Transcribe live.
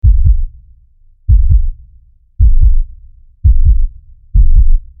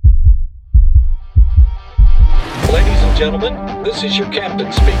gentlemen, this is your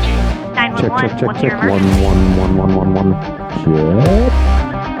captain speaking. 911, Check. what's your 1, emergency? 1, 1, 1, 1, 1.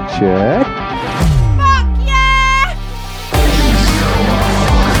 Check. Fuck yeah!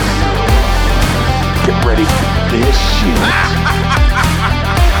 Get ready for this shit.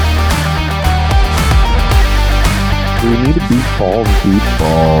 We need to beat balls deep.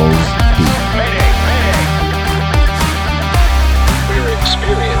 Mayday! We're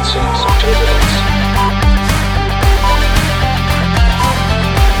experiencing some turbulence.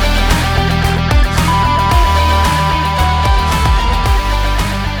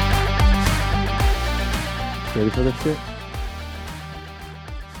 Ready for this shit? I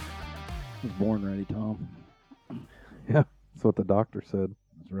was born ready, Tom. Yeah, that's what the doctor said.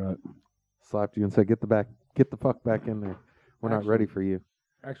 That's right. Slapped you and said, "Get the fuck back in there. We're not ready for you."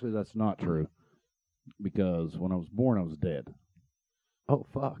 Actually, that's not true. Because when I was born, I was dead. Oh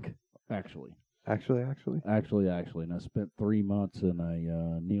fuck. Actually. Actually. And I spent 3 months in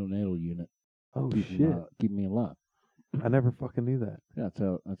a neonatal unit. Oh keeping shit. keeping me alive. I never fucking knew that. Yeah,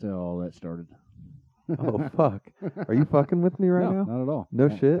 that's how all that started. Oh fuck. Are you fucking with me right No, now? not at all. No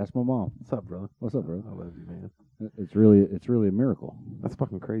shit? That's my mom. What's up, brother? What's up, brother? I love you, man. It's really a miracle. That's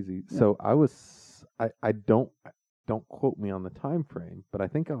fucking crazy. Yeah. So I don't quote me on the time frame, but I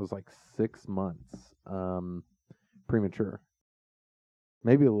think I was like 6 months premature.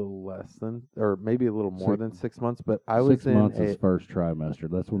 Maybe a little less than, or maybe a little more than 6 months, but I was 6 in months is first trimester.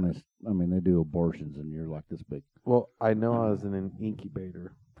 That's when they do abortions and you're like this big. well, I know I was in an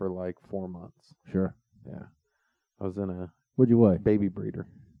incubator for like 4 months. Sure. Yeah. I was in a What'd you weigh? baby breeder.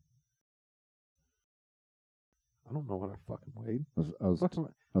 I don't know what I fucking weighed. I What's my,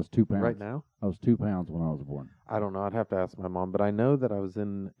 was 2 pounds. right now? I was 2 pounds when I was born. I don't know. I'd have to ask my mom, but I know that I was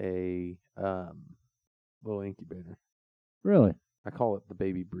in a little incubator. Really? I call it the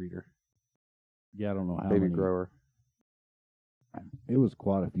baby breeder, Yeah, I don't know how baby many. grower. It was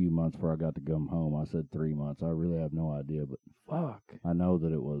quite a few months before I got to come home. I said 3 months. I really have no idea, but Fuck. I know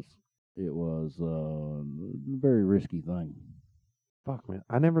that it was a very risky thing. Fuck, man.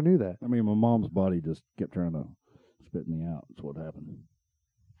 I never knew that. I mean, my mom's body just kept trying to spit me out. That's what happened.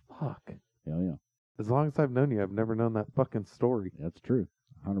 Fuck. Yeah. As long as I've known you, I've never known that fucking story. That's true.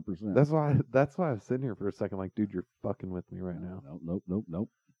 100%. That's why I was sitting here for a second like, dude, you're fucking with me right now. Nope.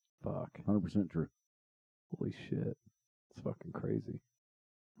 Fuck. 100% true. Holy shit. It's fucking crazy.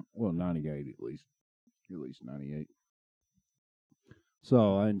 Well, 98 at least. At least 98.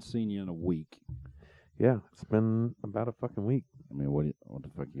 So I hadn't seen you in a week. Yeah, it's been about a fucking week. I mean, what the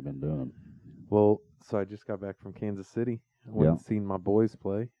fuck you been doing? Well, so I just got back from Kansas City. I went and seen my boys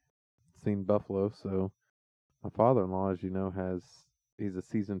play. Seen Buffalo. So my father-in-law, as you know, he's a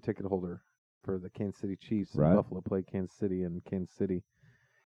season ticket holder for the Kansas City Chiefs. Right. Buffalo played Kansas City in Kansas City.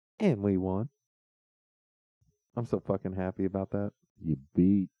 And we won. I'm so fucking happy about that. You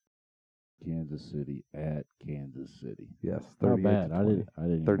beat Kansas City at Kansas City. Yes, Not 38 bad. to I 20.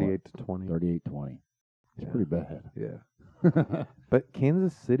 didn't. 38 to 20. 38-20. It's pretty bad. Yeah. But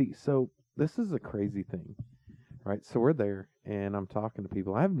Kansas City, so this is a crazy thing, right? So we're there, and I'm talking to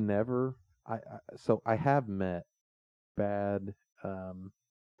people. I've never, I have met bad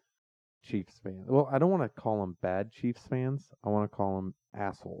Chiefs fans. Well, I don't want to call them bad Chiefs fans. I want to call them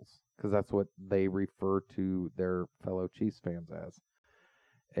assholes, because that's what they refer to their fellow Chiefs fans as.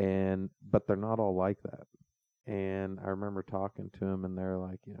 But they're not all like that. And I remember talking to them, and they're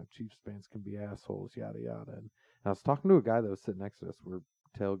like, Chiefs fans can be assholes, yada yada. And I was talking to a guy that was sitting next to us. We're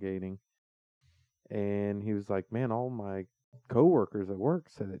tailgating, and he was like, "Man, all my coworkers at work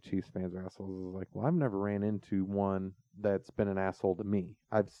say that Chiefs fans are assholes." I was like, "Well, I've never ran into one that's been an asshole to me.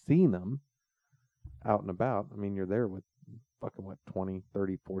 I've seen them out and about. I mean, you're there with fucking 20,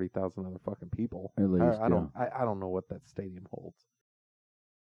 30, 40,000 other fucking people. At least, I don't know what that stadium holds."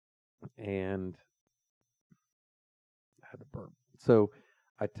 And I had to burp. So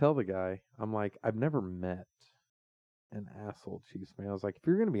I tell the guy, I'm like, I've never met an asshole Chiefs fan. I was like, if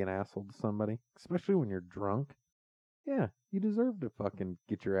you're going to be an asshole to somebody, especially when you're drunk, yeah, you deserve to fucking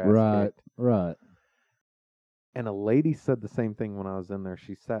get your ass kicked. Right. And a lady said the same thing when I was in there.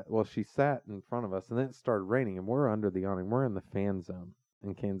 She sat in front of us, and then it started raining, and we're under the awning. We're in the fan zone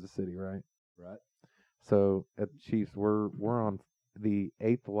in Kansas City, right? Right. So at the Chiefs, we're on the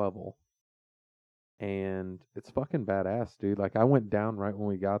 8th level, and it's fucking badass, dude. Like, I went down right when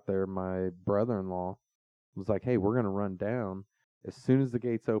we got there. My brother-in-law was like, "Hey, we're gonna run down as soon as the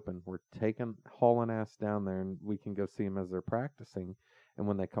gates open. We're hauling ass down there, and we can go see them as they're practicing. And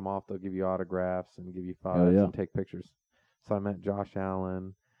when they come off, they'll give you autographs and give you photos and take pictures." So I met Josh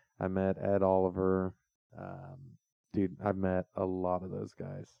Allen. I met Ed Oliver. Dude, I met a lot of those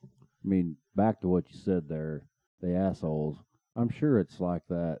guys. I mean, back to what you said there. the assholes. I'm sure it's like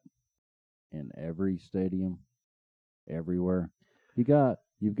that in every stadium, everywhere. You've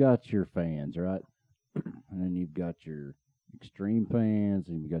got your fans, right? And then you've got your extreme fans,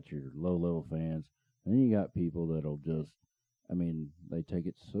 and you've got your low level fans. And then you got people that'll just, I mean, they take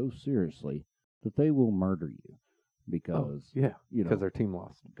it so seriously that they will murder you because Yeah, you know because their team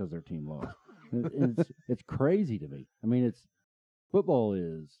lost. because their team lost. It's crazy to me. I mean, football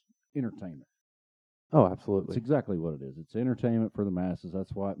is entertainment. Oh, It's absolutely. exactly what it is. It's entertainment for the masses.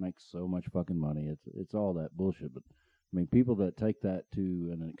 That's why it makes so much fucking money. It's all that bullshit. But I mean, people that take that to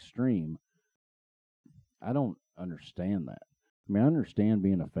an extreme, I don't understand that. I mean, I understand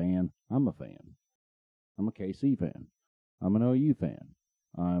being a fan. I'm a fan. I'm a KC fan. I'm an OU fan.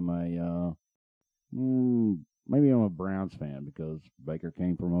 I'm a maybe I'm a Browns fan because Baker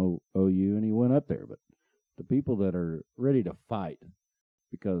came from OU and he went up there. But the people that are ready to fight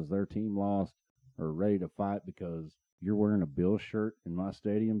because their team lost, or ready to fight because you're wearing a Bill shirt in my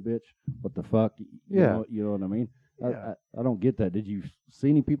stadium, bitch. What the fuck? Yeah. You know what I mean? Yeah. I don't get that. Did you see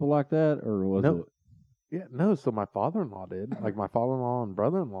any people like that, or was No. it? Yeah, no. So my father-in-law did. Like my father-in-law and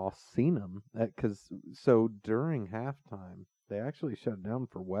brother-in-law seen him so during halftime they actually shut down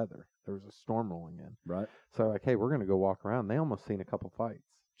for weather. There was a storm rolling in. Right. So like, hey, we're gonna go walk around. They almost seen a couple fights.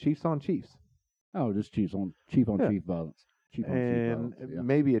 Chiefs on Chiefs. Oh, just chief on Yeah. chief violence. Chief on chief And violence. Yeah.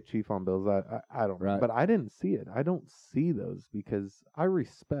 maybe a Chief on Bills. I don't know. Right. But I didn't see it. I don't see those because I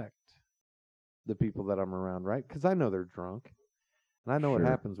respect the people that I'm around, right? Because I know they're drunk. And I know what Sure.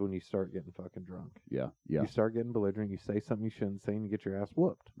 happens when you start getting fucking drunk. Yeah. Yeah. You start getting belligerent, you say something you shouldn't say, and you get your ass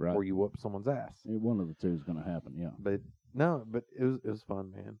whooped. Right. Or you whoop someone's ass. One of the two is going to happen. Yeah. But no, but it was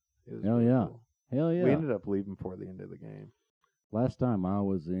fun, man. It was Hell really yeah. cool. Hell yeah. We ended up leaving before the end of the game. Last time I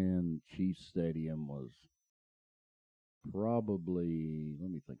was in Chiefs Stadium was probably, let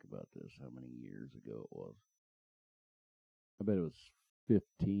me think about this, how many years ago it was. I bet it was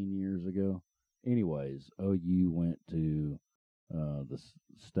 15 years ago. Anyways, OU went to the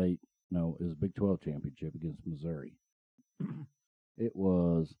state, no, it was Big 12 championship against Missouri. It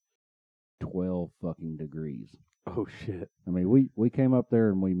was 12 fucking degrees. Oh shit. I mean, we came up there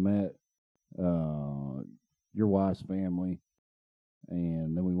and we met your wife's family,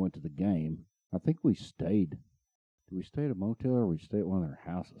 and then we went to the game. I think we stayed. Did we stay at a motel or we stayed at one of their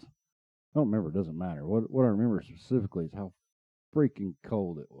houses? I don't remember. It doesn't matter. What I remember specifically is how freaking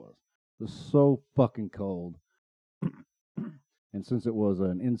cold it was. It was so fucking cold. And since it was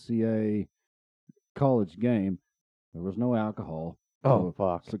an NCAA college game, there was no alcohol. Oh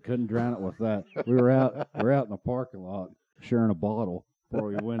fuck. So couldn't drown it with that. We were out in the parking lot sharing a bottle before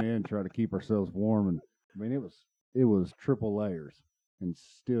we went in, trying to keep ourselves warm. And I mean, it was triple layers, and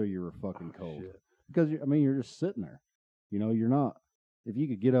still you were fucking cold. Shit. Because you're just sitting there. You know, you're not. If you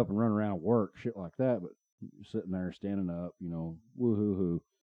could get up and run around and work, shit like that, but you're sitting there, standing up, woo-hoo-hoo,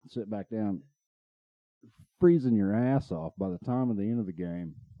 sit back down, freezing your ass off by the time of the end of the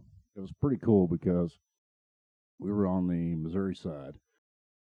game. It was pretty cool because we were on the Missouri side,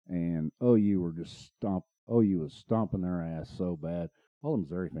 and OU was stomping their ass so bad. All the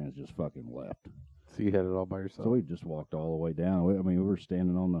Missouri fans just fucking left. So you had it all by yourself. So we just walked all the way down. We were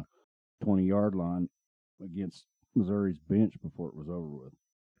standing on the 20-yard line against Missouri's bench before it was over with.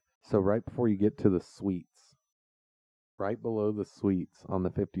 So right before you get to the suites, right below the suites on the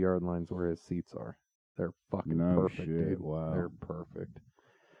 50-yard lines where his seats are, they're fucking No perfect, shit, dude. wow. They're perfect.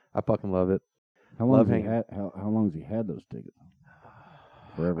 I fucking love it. How long Love has he hanging. had? How long has he had those tickets?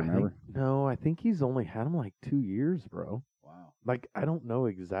 Forever and ever? No, I think he's only had them like 2 years, bro. Wow. Like, I don't know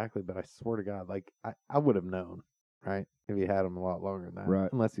exactly, but I swear to God, like, I would have known, right, if he had them a lot longer than that. Right.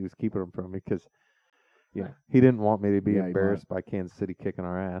 Unless he was keeping them from me, because, he didn't want me to be Yeah, he embarrassed by Kansas City kicking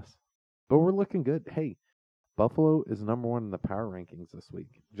our ass. But we're looking good. Hey, Buffalo is number one in the power rankings this week.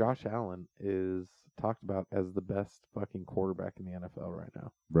 Josh Allen is talked about as the best fucking quarterback in the NFL right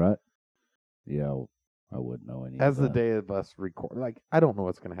now. Right? Yeah, I wouldn't know any As of the that. day of us record, like, I don't know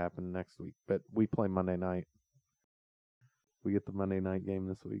what's going to happen next week, but we play Monday night. We get the Monday night game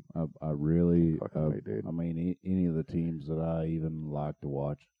this week. I really, Fucking wait, dude. I mean, any of the teams that I even like to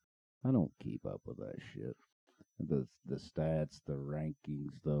watch, I don't keep up with that shit. The stats, the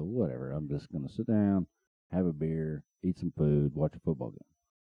rankings, the whatever. I'm just gonna sit down, have a beer, eat some food, watch a football game.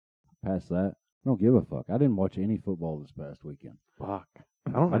 Past that, I don't give a fuck. I didn't watch any football this past weekend. Fuck.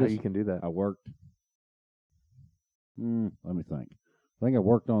 I don't know how just- you can do that. I worked. Let me think. I think I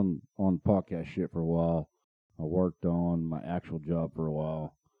worked on podcast shit for a while. I worked on my actual job for a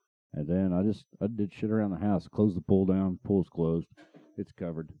while, and then I did shit around the house. Closed the pool down. Pool's closed. It's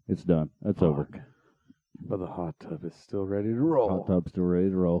covered. It's done. That's over. Fuck. But the hot tub is still ready to roll. Hot tub's still ready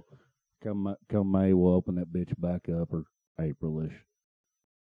to roll. Come May, we'll open that bitch back up, or Aprilish.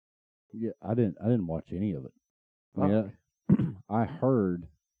 Yeah, I didn't watch any of it. I mean, I heard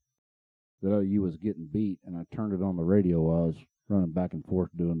that OU was getting beat, and I turned it on the radio while I was running back and forth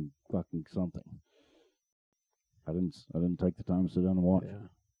doing fucking something. I didn't take the time to sit down and watch. Yeah.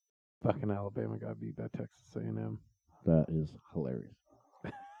 Fucking Alabama got beat by Texas A&M. That is hilarious.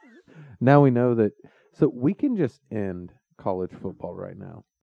 Now we know that. So we can just end college football right now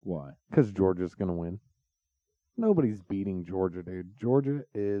Why? because Georgia's going to win. Nobody's beating Georgia, dude. Georgia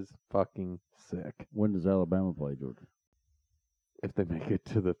is fucking sick. When does Alabama play Georgia? If they make it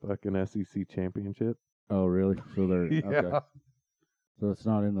to the fucking SEC championship. Oh, really? So they're Yeah. okay. So it's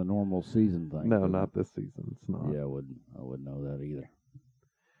not in the normal season thing. No, not this season. It's not. Yeah, I wouldn't know that either.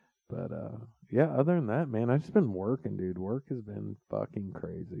 But yeah, other than that, man, I've just been working, dude. Work has been fucking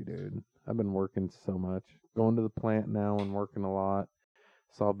crazy, dude. I've been working so much. Going to the plant now and working a lot.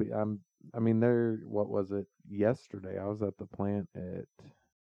 So what was it? Yesterday I was at the plant it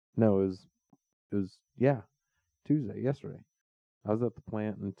was Tuesday, yesterday. I was at the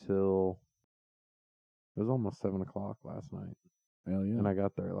plant until it was almost 7 o'clock last night. Hell yeah. And I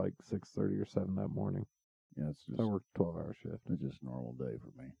got there at like 6:30 or 7 that morning. Yeah, it's just So I worked a 12-hour shift. it's just a normal day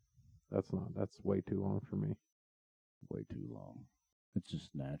for me. That's way too long for me. Way too long. It's just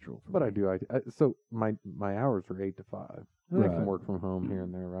natural for But me. so my hours are 8 to 5. And I can Right. work from home here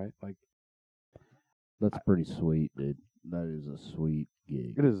and there, right? Like That's pretty sweet, dude. That is a sweet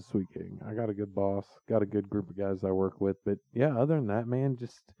gig. it is a sweet gig. I got a good boss, got a good group of guys I work with. But yeah, other than that, man,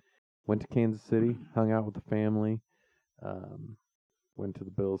 just went to Kansas City, hung out with the family, went to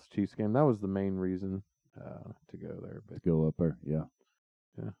the Bills Chiefs game. That was the main reason to go there. But To go up there, yeah.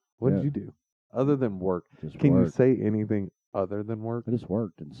 what Yeah. did you do other than work? Just Can work. you say anything other than work? I just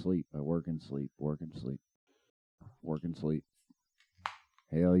worked and sleep. I work and sleep, work and sleep, work and sleep.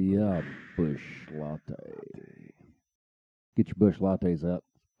 Hell yeah, Bush Latte. Get your Bush Lattes out.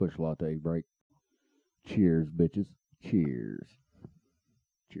 Bush Latte break. Cheers, bitches. Cheers.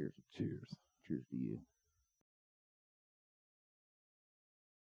 Cheers. Cheers. Cheers to you.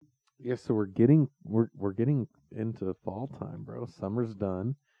 Yeah, so we're getting into fall time, bro. Summer's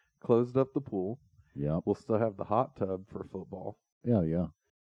done. Closed up the pool. Yep. We'll still have the hot tub for football. Yeah, yeah.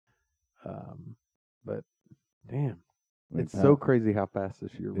 But damn, I mean, it's so crazy how fast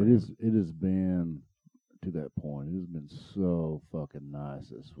this year It went. is. It has been to that point. It has been so fucking nice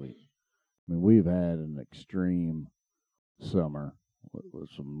this week. I mean, we've had an extreme summer with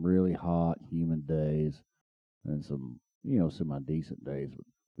some really hot, humid days, and some semi-decent days. But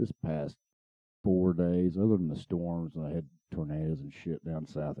this past 4 days, other than the storms, and I had tornadoes and shit down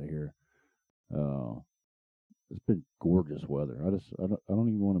south of here. It's been gorgeous weather. I don't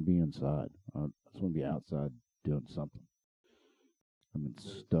even want to be inside. I just want to be outside doing something. I've been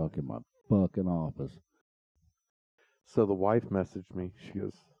stuck in my fucking office. So the wife messaged me. She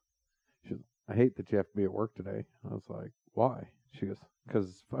goes, I hate that you have to be at work today. I was like, why? She goes, because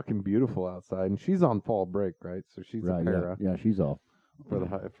it's fucking beautiful outside. And she's on fall break, right? So she's Right? a para Yeah, she's off. for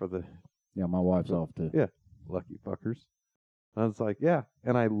the Yeah, my wife's off too. Yeah. lucky fuckers. I was like, yeah.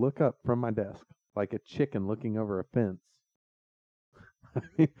 And I look up from my desk like a chicken looking over a fence.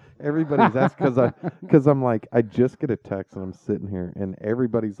 Everybody's asking because I'm like, I just get a text and I'm sitting here and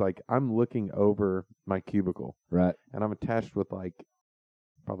everybody's like, I'm looking over my cubicle Right, and I'm attached with like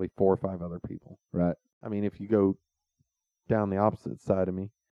probably 4 or 5 other people. right. I mean, if you go down the opposite side of me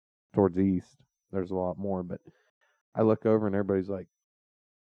towards the east, there's a lot more, but I look over and everybody's like,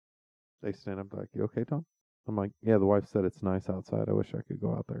 they stand up like, you okay, Tom? I'm like, yeah, the wife said it's nice outside. I wish I could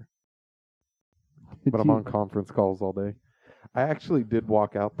go out there. But I'm on conference calls all day. I actually did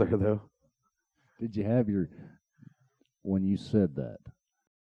walk out there, though. Did you have your, when you said that,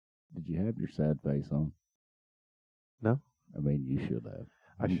 did you have your sad face on? No. I mean, you should have.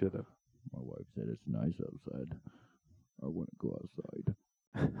 I should have. My wife said it's nice outside. I wouldn't go outside.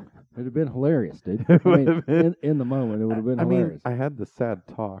 It'd have been hilarious, dude. It I would mean, have been. in the moment, it would have been I mean, hilarious. I had the sad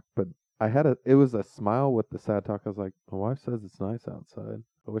talk, but it was a smile with the sad talk. I was like, my wife says it's nice outside.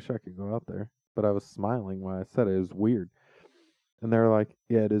 I wish I could go out there. But I was smiling when I said it. It was weird. And they were like,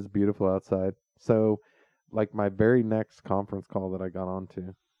 yeah, it is beautiful outside. So, like, my very next conference call that I got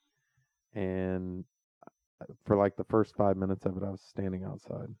onto, and for like the first 5 minutes of it, I was standing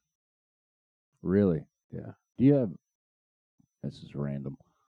outside. Really? Yeah. Do you have, this is random,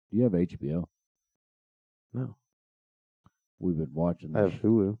 do you have HBO? No. We've been watching I this. have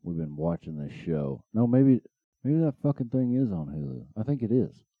Hulu. We've been watching this show. No, maybe that fucking thing is on Hulu. I think it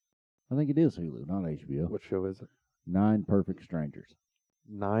is. I think it is Hulu, not HBO. What show is it? 9 Perfect Strangers.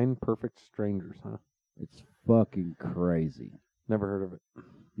 9 Perfect Strangers, huh? It's fucking crazy. Never heard of it.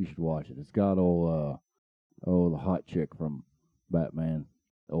 You should watch it. It's got the hot chick from Batman,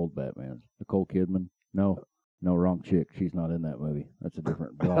 old Batman, Nicole Kidman. No, wrong chick. She's not in that movie. That's a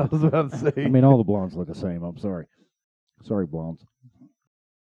different I blonde. was about to say. I mean, all the blondes look the same. I'm sorry. Sorry, blondes.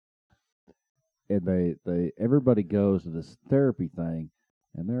 And everybody goes to this therapy thing,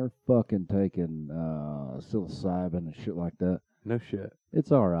 and they're fucking taking psilocybin and shit like that. No shit.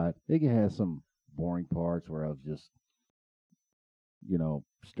 It's all right. It has some boring parts where I was just,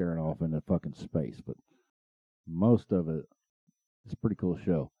 staring off into fucking space, but most of it, it's a pretty cool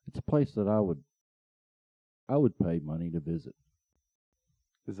show. It's a place that I would pay money to visit.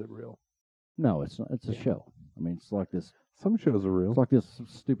 Is it real? No, it's not. It's a show. I mean, it's like this. Some shows are real. It's like this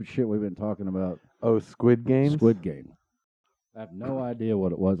stupid shit we've been talking about. Oh, Squid Games? Squid Game. I have no idea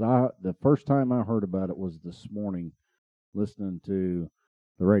what it was. The first time I heard about it was this morning, listening to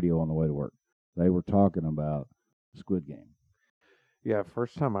the radio on the way to work. They were talking about Squid Game. Yeah,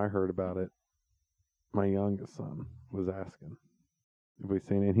 first time I heard about it, my youngest son was asking if we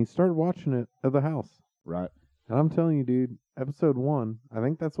seen it, and he started watching it at the house. Right. And I'm telling you, dude, episode 1, I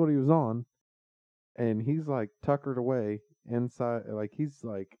think that's what he was on, and he's like tuckered away inside, like he's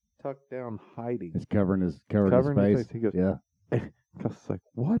like tucked down hiding. It's covering his face. He goes, yeah. I was like,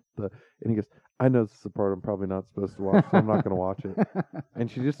 what the? And he goes, I know this is the part I'm probably not supposed to watch, so I'm not going to watch it.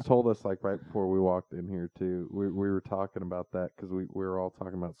 And she just told us, like, right before we walked in here, too. We were talking about that because we were all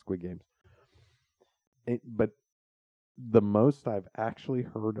talking about Squid Games. But the most I've actually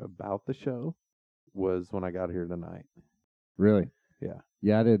heard about the show was when I got here tonight. Really? Yeah.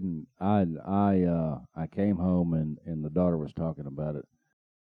 Yeah, I didn't. I came home and the daughter was talking about it.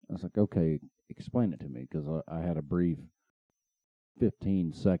 I was like, okay, explain it to me, because I had a brief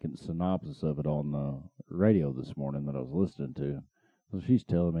 15-second synopsis of it on the radio this morning that I was listening to. So she's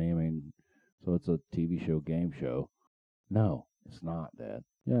telling me, I mean, so it's a TV show, game show. No, it's not, Dad.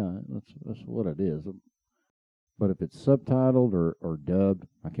 Yeah, that's what it is. But if it's subtitled or dubbed,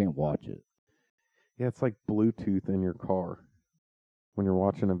 I can't watch it. Yeah, it's like Bluetooth in your car. When you're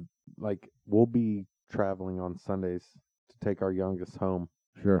watching we'll be traveling on Sundays to take our youngest home.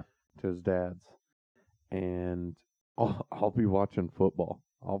 Sure. To his dad's. And I'll be watching football.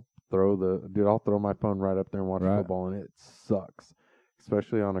 I'll throw my phone right up there and watch football, and it sucks,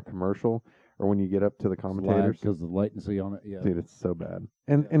 especially on a commercial or when you get up to the commentators, because the latency on it. Yeah, dude, it's so bad.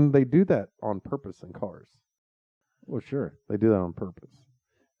 And they do that on purpose in cars. Well, sure, they do that on purpose.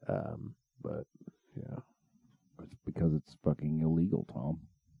 But yeah, it's because it's fucking illegal, Tom.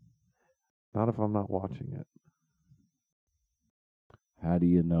 Not if I'm not watching it. How do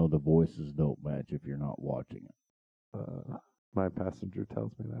you know the voices don't match if you're not watching it? My passenger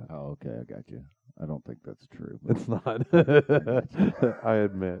tells me that. Oh, okay, I got you. I don't think that's true. It's not. I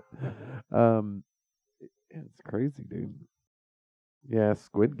admit. It's crazy, dude. Yeah,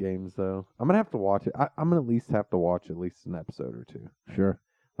 Squid Games, though. I'm going to have to watch it. I'm going to at least have to watch at least an episode or two. Sure.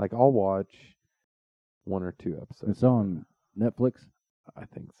 Like, I'll watch 1 or 2 episodes. It's on Netflix? I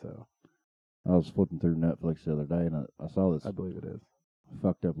think so. I was flipping through Netflix the other day, and I saw this. I believe it is.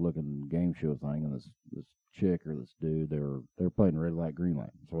 Fucked up looking game show thing, and this chick or this dude, they were playing red light, green light.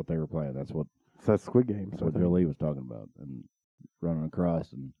 That's what they were playing. That's Squid Games. That's what Joe Lee was talking about, and running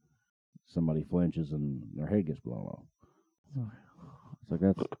across, and somebody flinches, and their head gets blown off. It's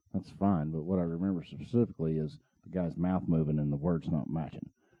like that's fine, but what I remember specifically is the guy's mouth moving and the words not matching.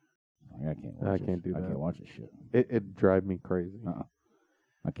 Like, I can't watch. I can't do that. I can't watch this shit. It drive me crazy.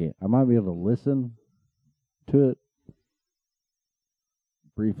 I can't. I might be able to listen to it,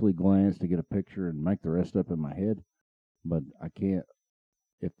 briefly glance to get a picture and make the rest up in my head, but I can't.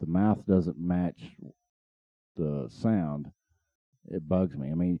 If the mouth doesn't match the sound, it bugs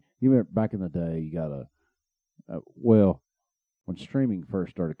me. I mean, even back in the day, you got when streaming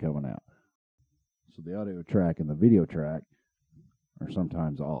first started coming out, so the audio track and the video track are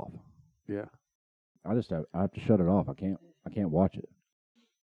sometimes off. Yeah. I have to shut it off. I can't watch it.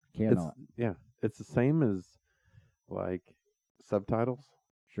 Cannot. It's the same as like subtitles.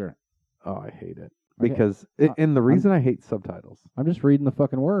 Sure. Oh, I hate it. Okay. Because and the reason I hate subtitles. I'm just reading the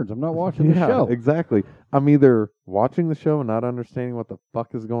fucking words. I'm not watching the show. Exactly. I'm either watching the show and not understanding what the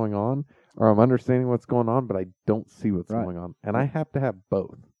fuck is going on, or I'm understanding what's going on, but I don't see what's going on. And I have to have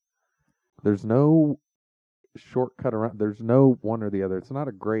both. There's no shortcut around. There's no one or the other. It's not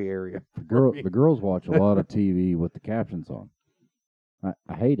a gray area. The girls watch a lot of TV with the captions on.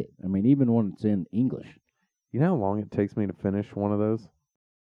 I hate it. I mean, even when it's in English. You know how long it takes me to finish one of those?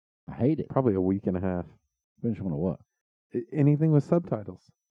 I hate it. Probably a week and a half. Finish one of what? Anything with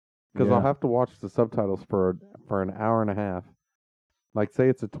subtitles. Because Yeah. I'll have to watch the subtitles for an hour and a half. Like, say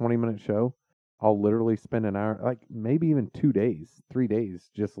it's a 20-minute show. I'll literally spend an hour, like maybe even 2 days, 3 days,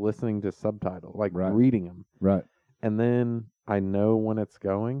 just listening to subtitles, like Right. reading them. Right. And then I know when it's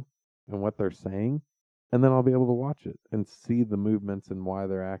going and what they're saying, and then I'll be able to watch it and see the movements and why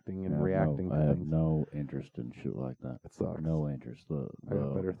they're acting and reacting I to have things. no interest in shit like that. It sucks. No interest. I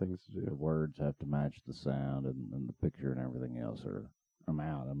got better things to The do. words have to match the sound and the picture and everything else, or I'm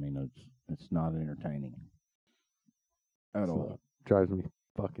out. I mean, it's not entertaining at So all. it drives me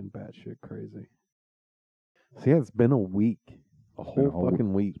fucking batshit crazy. So yeah, it's been a week. A been a whole whole-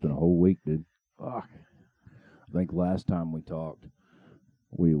 fucking week. It's been a whole week, dude. Fuck. I think last time we talked,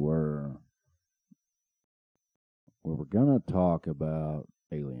 we were gonna talk about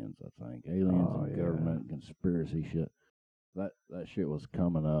aliens. I think aliens Oh, and yeah. government conspiracy shit. That shit was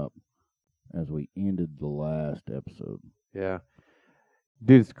coming up as we ended the last episode. Yeah.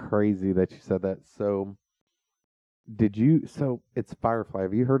 Dude, it's crazy that you said that. So it's Firefly.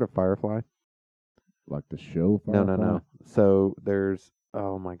 Have you heard of Firefly? Like the show. No. Firefly? So there's,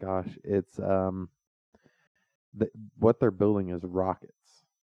 oh my gosh, it's what they're building is rockets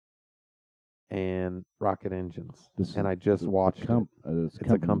and rocket engines. And I just watched it. It's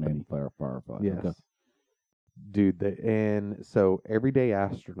It's a company. named Firefly. Yes. Okay. Dude, and so Everyday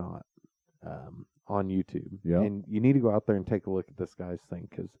Astronaut on YouTube. Yeah. And you need to go out there and take a look at this guy's thing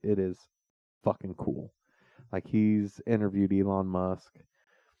because it is fucking cool. Like, he's interviewed Elon Musk.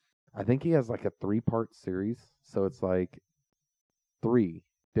 I think he has like a 3-part series. So it's like 3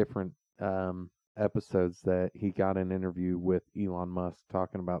 different episodes that he got an interview with Elon Musk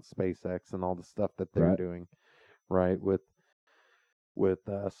talking about SpaceX and all the stuff that they're Right. doing, right? With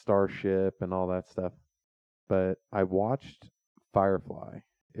Starship and all that stuff. But I watched Firefly.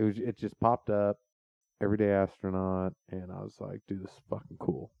 It just popped up, Everyday Astronaut, and I was like, dude, this is fucking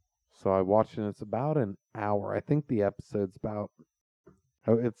cool. So I watched it, and it's about an hour. I think the episode's about,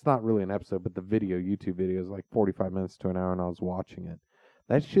 it's not really an episode, but the YouTube video is like 45 minutes to an hour, and I was watching it.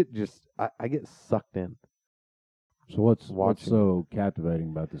 That shit just, I get sucked in. So what's Watching so captivating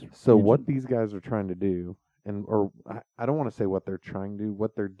about this? So engine? what these guys are trying to do, I don't want to say what they're trying to do.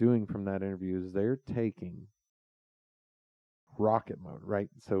 What they're doing from that interview is they're taking rocket mode, right?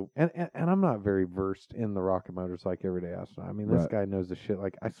 So, and I'm not very versed in the rocket motors like Everyday Astronaut. I mean, this Right. guy knows the shit.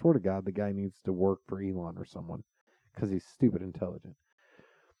 Like, I swear to God, the guy needs to work for Elon or someone because he's stupid intelligent.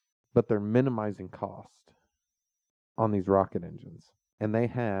 But they're minimizing cost on these rocket engines. And they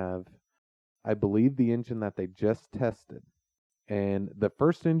have, I believe, the engine that they just tested. And the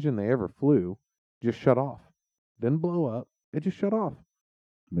first engine they ever flew just shut off. Didn't blow up. It just shut off.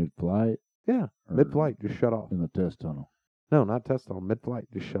 mid-flight. Yeah, Or mid-flight, just shut off. in the test tunnel, No, not test tunnel. Mid-flight,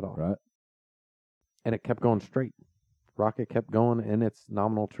 just shut off. right? And it kept going straight. Rocket kept going in its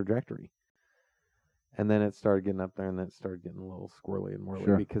nominal trajectory. And then it started getting up there, and then it started getting a little squirrely and whirly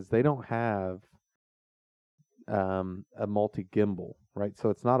Sure. because they don't have a multi-gimbal, right? So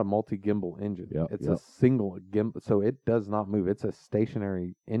it's not a multi-gimbal engine. Yep, It's yep. a single gimbal. So it does not move. It's a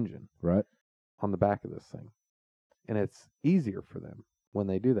stationary engine Right. on the back of this thing. And it's easier for them when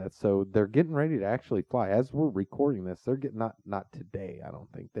they do that. So they're getting ready to actually fly. As we're recording this, they're getting not today, I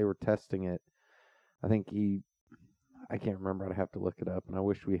don't think. They were testing it. I think I can't remember. I'd have to look it up. And I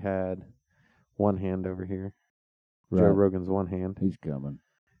wish we had one hand over here. Joe Right. Rogan's one hand. He's coming.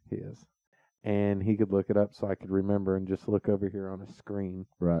 He is. And he could look it up so I could remember and just look over here on a screen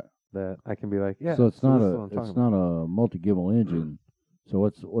Right. that I can be like, yeah. so it's not this is what I'm talking about. not a multi-gimbal engine. So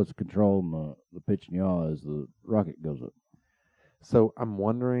what's controlling the pitch and yaw as the rocket goes up? So I'm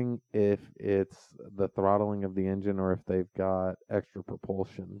wondering if it's the throttling of the engine or if they've got extra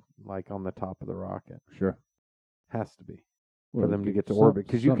propulsion, like on the top of the rocket. Sure. Has to be Well, for them to get to some- orbit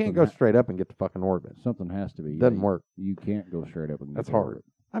because you can't something go ha- straight up and get to fucking orbit. Something has to be. Doesn't you- work. You can't go straight up and get That's to hard. orbit.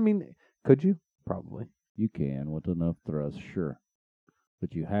 I mean, could you? Probably. You can with enough thrust, sure.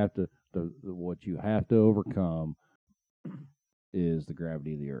 But you have to. What you have to overcome is the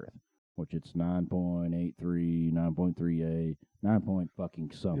gravity of the Earth, which it's 9.83, 9.38, 9 point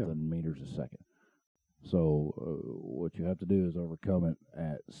fucking something meters a second. So what you have to do is overcome it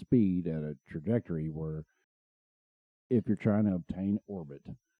at speed, at a trajectory where if you're trying to obtain orbit,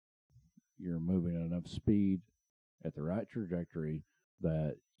 you're moving at enough speed at the right trajectory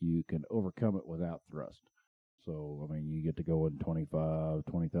that you can overcome it without thrust. So, I mean, you get to go in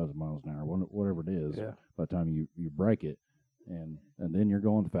 20,000 miles an hour, whatever it is. Yeah. By the time you break it, and then you're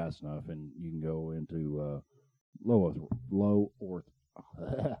going fast enough, and you can go into low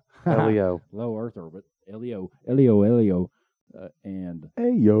LEO. low Earth orbit, LEO, and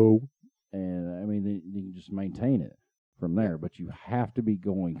Hey yo. I mean, then you can just maintain it from there. But you have to be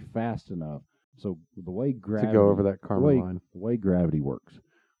going fast enough. So the way gravity To go over that the Karman line. way gravity works,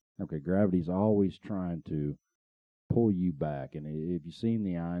 Okay, gravity's always trying to pull you back. And if you've seen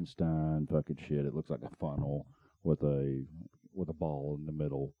the Einstein fucking shit, it looks like a funnel with a ball in the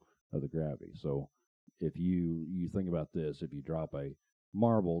middle of the gravity. So if you think about this, if you drop a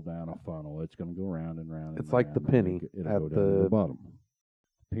marble down a funnel, it's going to go round and round. It's and like the round, and penny it'll at go down to the- the bottom.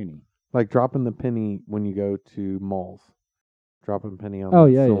 Penny. Like dropping the penny when you go to malls. Dropping penny on Oh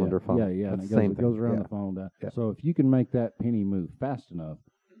the yeah, cylinder yeah, funnel. yeah. And That's it the same goes thing. around Yeah. the funnel down. Yeah. So if you can make that penny move fast enough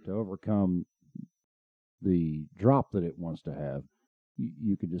to overcome the drop that it wants to have,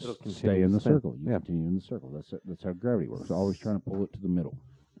 you can It'll just continue stay in to the spin. circle. You Yeah. continue in the circle. That's how gravity works. Always trying to pull it to the middle.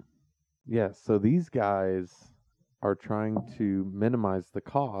 Yeah, so these guys are trying to minimize the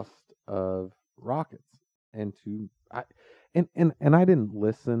cost of rockets and and I didn't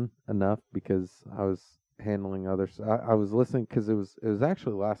listen enough because I was handling others. I was listening because it was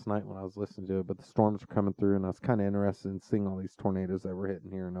actually last night when I was listening to it, but the storms were coming through and I was kind of interested in seeing all these tornadoes that were hitting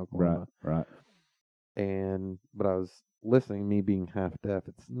here in Oklahoma. Right. But I was listening, me being half deaf.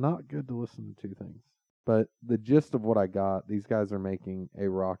 It's not good to listen to two things. But the gist of what I got, these guys are making a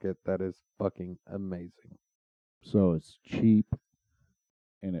rocket that is fucking amazing. So it's cheap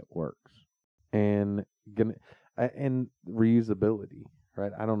and it works. And and reusability,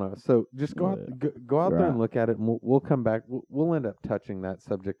 right? I don't know. So just go go out there and look at it, and we'll come back. We'll end up touching that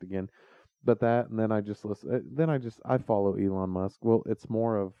subject again. But that, and then I just listen. I follow Elon Musk. Well, it's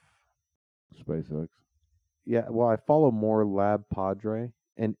more of SpaceX. yeah. Well, I follow more Lab Padre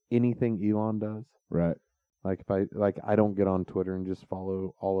and anything Elon does. Right. Like I don't get on Twitter and just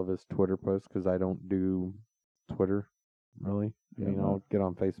follow all of his Twitter posts because I don't do Twitter really. Yeah, I'll get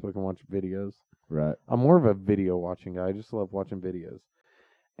on Facebook and watch videos. Right. I'm more of a video watching guy. I just love watching videos.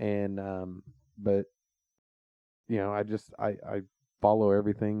 And but I follow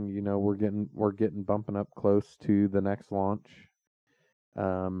everything. We're getting bumping up close to the next launch.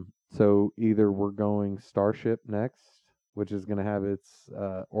 So either we're going Starship next, which is going to have its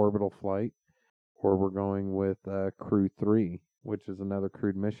orbital flight, or we're going with Crew 3, which is another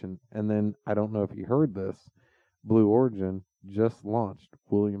crewed mission. And then I don't know if you heard this, Blue Origin just launched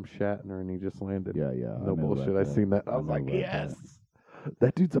William Shatner, and he just landed. Yeah. No bullshit. I seen that. I was like, yes,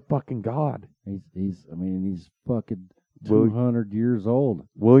 that dude's a fucking god. He's fucking Will- 200 years old.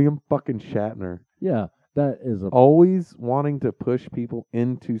 William fucking Shatner. Yeah, that is Always wanting to push people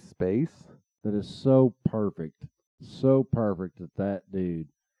into space. that is so perfect. So perfect that dude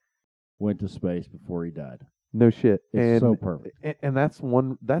went to space before he died. No shit. It's so perfect. And that's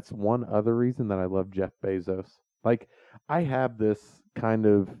one other reason that I love Jeff Bezos. Like, I have this kind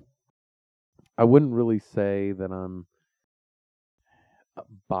of, I wouldn't really say that I'm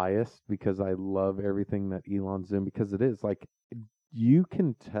biased because I love everything that Elon's doing, because it is like, you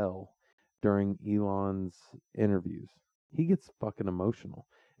can tell during Elon's interviews, he gets fucking emotional,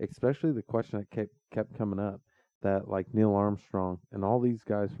 especially the question that kept coming up, that like Neil Armstrong and all these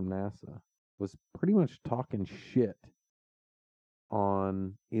guys from NASA was pretty much talking shit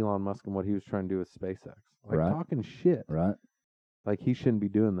on Elon Musk and what he was trying to do with SpaceX. Like, Right. talking shit. Right? Like, he shouldn't be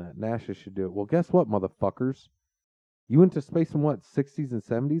doing that. NASA should do it. Well, guess what, motherfuckers? You went to space in what, 60s and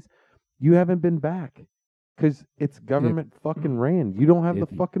 70s? You haven't been back. Because it's government fucking ran. You don't have the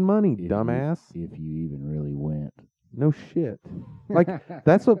if you- fucking money, if you- dumbass. If you even really went. No shit. Like,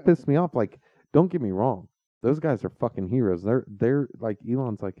 that's what pissed me off. Like, don't get me wrong. Those guys are fucking heroes. They're like,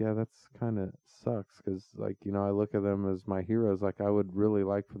 Elon's like, yeah, that's kind of sucks because, like, I look at them as my heroes. Like, I would really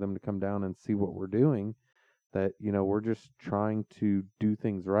like for them to come down and see what we're doing. That, we're just trying to do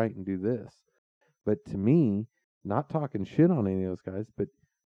things right and do this. But to me, not talking shit on any of those guys, but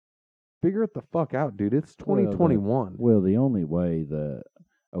figure it the fuck out, dude. It's 2021. Well, the only way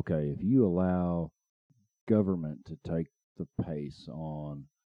if you allow government to take the pace on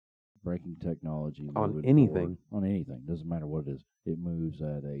breaking technology On moving anything. forward, on anything, doesn't matter what it is, it moves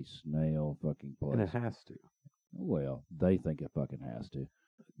at a snail fucking pace. And it has to. Well, they think it fucking has to.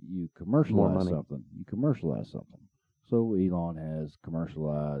 You commercialize money. something. You commercialize something. So Elon has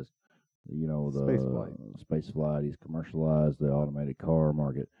commercialized, the space flight. He's commercialized the automated car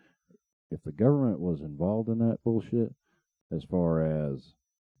market. If the government was involved in that bullshit, as far as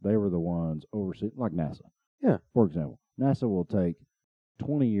they were the ones overseeing, like NASA. Yeah. For example, NASA will take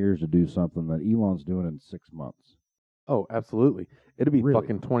 20 years to do something that Elon's doing in 6 months. Oh, absolutely. It'll be Really?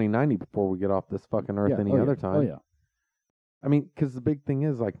 fucking 2090 before we get off this fucking earth any other time. Oh, yeah. I mean, because the big thing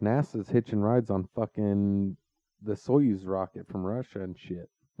is, like, NASA's hitching rides on fucking the Soyuz rocket from Russia and shit.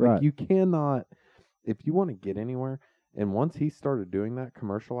 Like, Right. you cannot, if you want to get anywhere, and once he started doing that,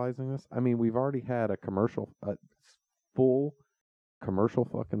 commercializing this, I mean, we've already had a full commercial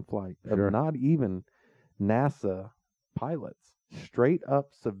fucking flight of Sure. not even NASA pilots straight up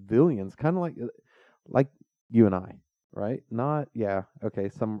civilians, kind of like you and I, right? Not okay.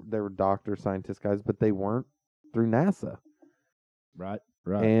 They were doctor, scientist guys, but they weren't through NASA. Right.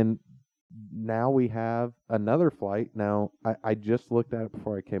 And now we have another flight. Now I just looked at it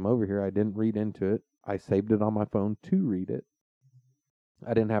before I came over here. I didn't read into it. I saved it on my phone to read it.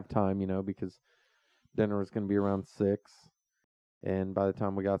 I didn't have time, because dinner was going to be around 6. And by the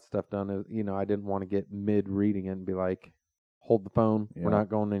time we got stuff done, I didn't want to get mid reading it and be like, hold the phone. Yeah. We're not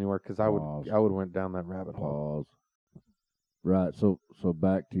going anywhere, because I Pause. would went down that rabbit hole. Pause. Right. So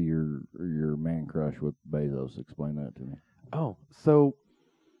back to your man crush with Bezos. Explain that to me. Oh, so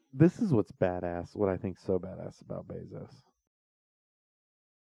this is what's badass. What I think so badass about Bezos.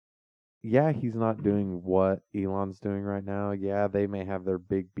 Yeah, he's not doing what Elon's doing right now. Yeah, they may have their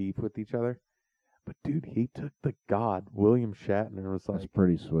big beef with each other. But dude, he took the god William Shatner and was That's like,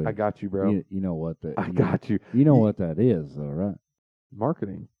 pretty sweet. "I got you, bro. You know what that? I got you." You know what that is, though, right?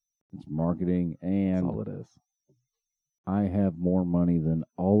 Marketing. It's marketing, That's and all it is. I have more money than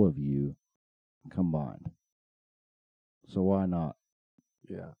all of you combined. So why not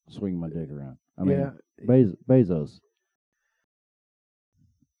Yeah. swing my dick around? I mean, Yeah. Bezos,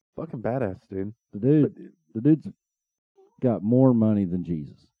 Fucking badass, dude. the dude's got more money than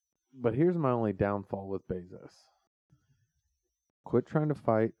Jesus. But here's my only downfall with Bezos. Quit trying to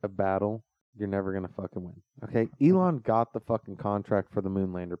fight a battle you're never going to fucking win. Okay? Elon got the fucking contract for the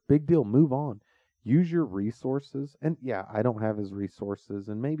moon lander. Big deal. Move on. Use your resources. And yeah, I don't have his resources.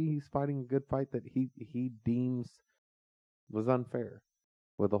 And maybe he's fighting a good fight that he deems was unfair.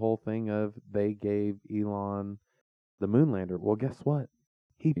 With the whole thing of they gave Elon the moon lander. Well, guess what?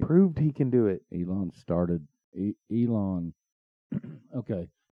 He proved he can do it. Elon started. Elon. Okay.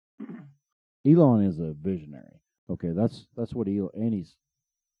 Elon is a visionary. Okay, that's what Elon, and he's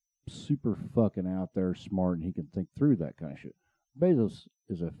super fucking out there, smart, and he can think through that kind of shit. Bezos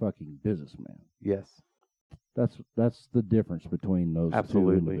is a fucking businessman. Yes. That's the difference between those two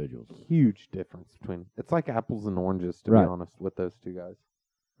Absolutely. individuals. Huge difference between. It's like apples and oranges, to Right. be honest, with those two guys.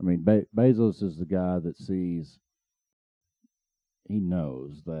 I mean, Bezos is the guy that sees. He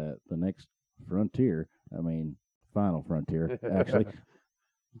knows that the next frontier. I mean, final frontier, actually.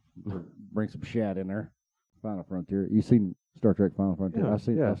 Bring some Shad in there. Final Frontier. You seen Star Trek Final Frontier? Yeah, I've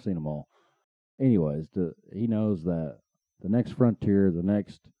seen yeah. I've seen them all. Anyways, he knows that the next frontier, the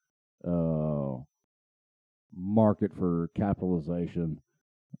next market for capitalization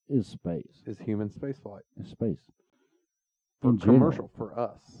is space. Is human spaceflight. Is space. For In general. commercial, for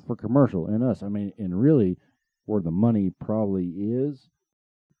us. For commercial and us. I mean, and really where the money probably is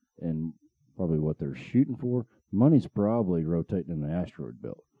and probably what they're shooting for, money's probably rotating in the asteroid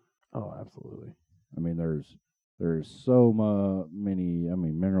belt. Oh, absolutely. I mean, there's so many. I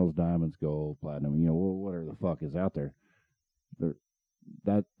mean, minerals, diamonds, gold, platinum. Whatever the fuck is out there.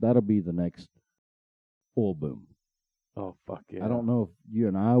 That'll be the next oil boom. Oh, fuck yeah. I don't know if you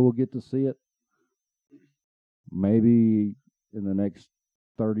and I will get to see it. Maybe in the next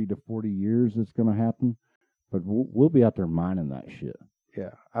 30 to 40 years, it's going to happen. But we'll be out there mining that shit. Yeah.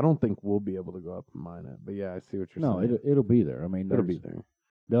 I don't think we'll be able to go up and mine it. But yeah, I see what you're No, saying. it'll be there. I mean, It'll be there.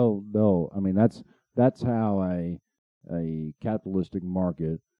 They'll. I mean, that's how a capitalistic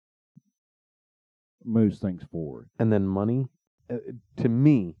market moves things forward. And then money, to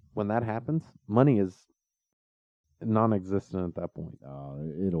me, when that happens, money is non-existent at that point.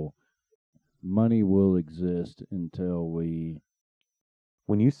 Money will exist until we.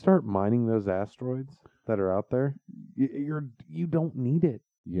 When you start mining those asteroids that are out there, you don't need it.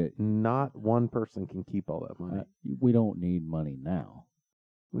 Yeah, Not one person can keep all that money. we don't need money now.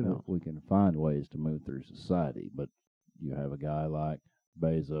 We don't. We can find ways to move through society, but you have a guy like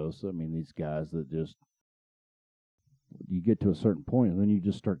Bezos. I mean, these guys that just you get to a certain point, and then you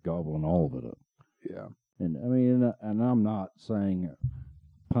just start gobbling all of it up. Yeah. And I mean, and I'm not saying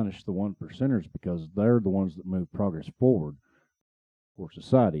punish the 1%ers because they're the ones that move progress forward for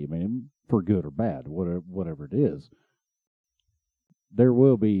society. I mean, for good or bad, whatever it is. There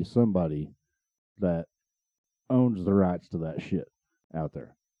will be somebody that owns the rights to that shit out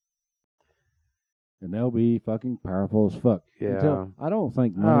there. And they'll be fucking powerful as fuck. Yeah. I don't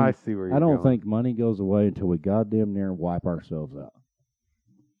think Oh, money. I see where you're I don't going. think money goes away until we goddamn near wipe ourselves out.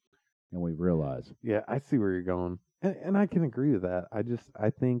 And we realize. Yeah, I see where you're going. And I can agree with that. I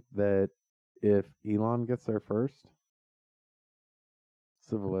think that if Elon gets there first,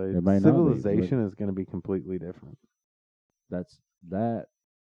 It may not be, civilization is going to be completely different. That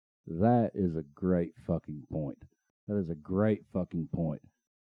is a great fucking point. That is a great fucking point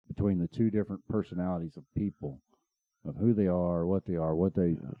between the two different personalities of people, of who they are, what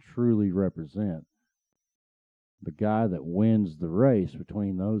they truly represent. the guy that wins the race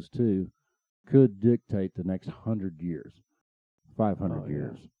between those two could dictate the next 100 years, 500 Oh, yeah.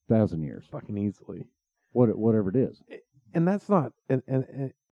 years, 1,000 years, Fucking easily. whatever it is. And that's not, and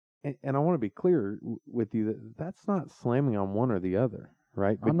I want to be clear with you that that's not slamming on one or the other,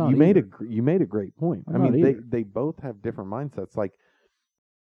 right? But I'm not you made either. you made a great point. I'm I not mean, either. they both have different mindsets. Like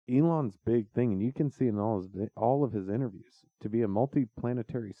Elon's big thing, and you can see in all of his interviews, to be a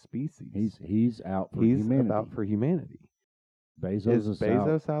multi-planetary species. He's out for he's humanity. about for humanity. Bezos Is is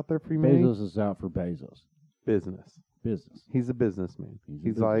Bezos out there for out. humanity? Bezos is out for Bezos Business. business. He's a businessman.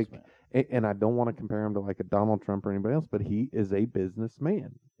 He's a like, businessman. and I don't want to compare him to like a Donald Trump or anybody else, but he is a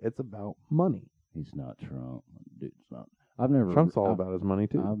businessman. It's about money. He's not Trump. Dude's not. I've never. Trump's all about his money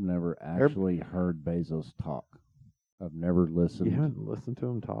too. I've never actually heard Bezos talk. I've never listened. You haven't listened to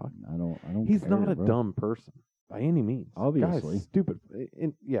him talk. I don't. He's care, not a bro. dumb person by any means. Obviously. Guy's stupid.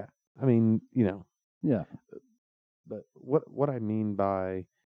 And yeah, I mean, Yeah. but what I mean by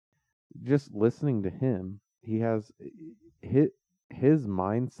just listening to him, he has his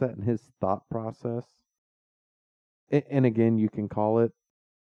mindset and his thought process. And again, you can call it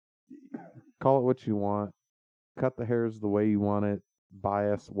what you want, cut the hairs the way you want it,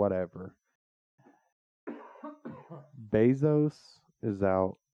 bias, whatever. Bezos is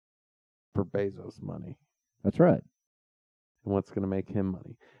out for Bezos money That's right. and what's going to make him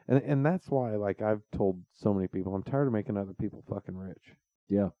money. And that's why, like, I've told so many people, I'm tired of making other people fucking rich.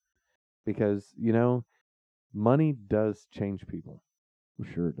 Yeah. Because, money does change people.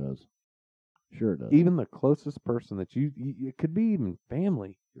 Sure it does. Sure it does. Even the closest person that you it could be even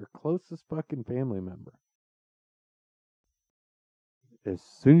family, your closest fucking family member. As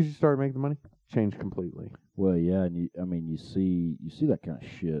soon as you start making the money, change completely. Well, yeah, and you see that kind of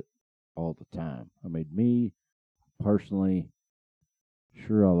shit all the time. I mean, me personally,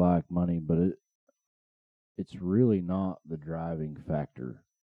 sure I like money, but it's really not the driving factor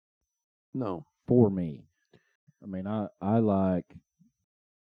No. for me. I mean, I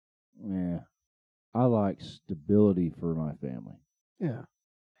like stability for my family. Yeah.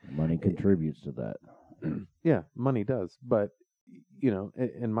 Money contributes to that. Yeah, money does. But,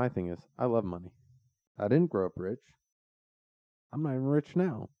 and my thing is, I love money. I didn't grow up rich. I'm not even rich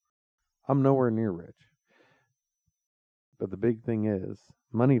now. I'm nowhere near rich. But the big thing is,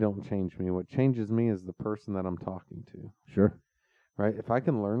 money don't change me. What changes me is the person that I'm talking to. Sure. Right? If I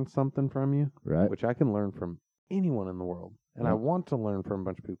can learn something from you, Right. which I can learn from anyone in the world, and I Yeah. want to learn from a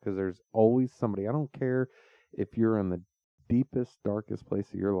bunch of people because there's always somebody. I don't care if you're in the deepest, darkest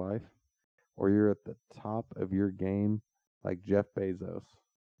place of your life or you're at the top of your game like Jeff Bezos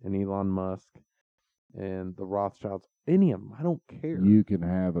and Elon Musk and the Rothschilds, any of them. I don't care. You can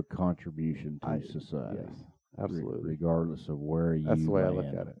have a contribution to I- society. Yes, absolutely. Regardless of where you That's the way I look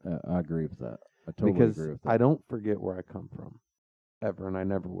land. at it. I agree with that. I totally Because agree with that. I don't forget where I come from, ever, and I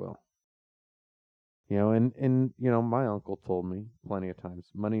never will. And my uncle told me plenty of times,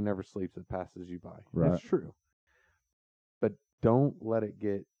 money never sleeps, it passes you by. Right. That's true. But don't let it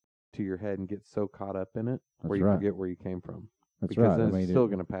get to your head and get so caught up in it where That's you right. forget where you came from. That's Because right. then I it's mean, still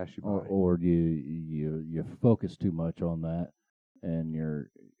going to pass you by. or you focus too much on that, and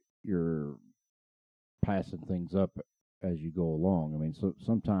you're passing things up as you go along. I mean, so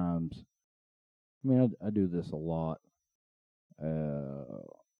sometimes, I do this a lot.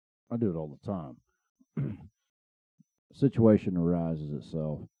 I do it all the time. Situation arises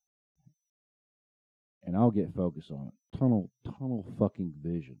itself, and I'll get focused on it. Tunnel fucking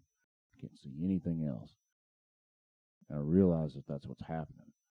vision. I can't see anything else. And I realize that that's what's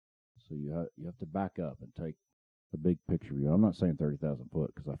happening. So you have to back up and take the big picture view. I'm not saying 30,000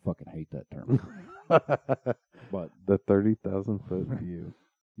 foot because I fucking hate that term. But the 30,000 foot view.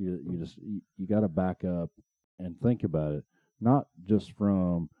 you got to back up and think about it, not just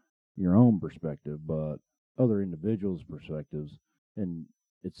from your own perspective, but other individuals' perspectives. And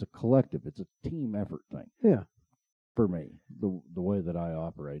it's a collective, it's a team effort thing. Yeah. For me, the way that I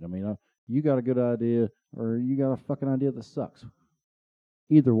operate. I mean, you got a good idea, or you got a fucking idea that sucks.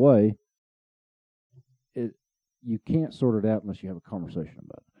 Either way, you can't sort it out unless you have a conversation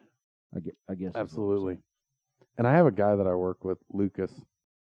about it. I guess. Absolutely. And I have a guy that I work with, Lucas.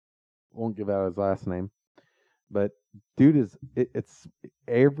 Won't give out his last name, but dude it's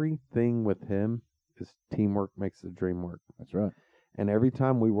everything with him is teamwork makes the dream work. That's right. And every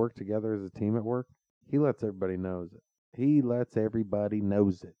time we work together as a team at work, he lets everybody knows it. He lets everybody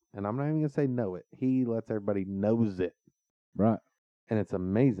knows it. And I'm not even going to say know it. He lets everybody knows it. Right. And it's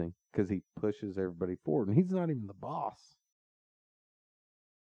amazing because he pushes everybody forward. And he's not even the boss.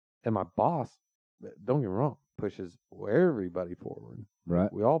 And my boss, don't get me wrong, pushes everybody forward.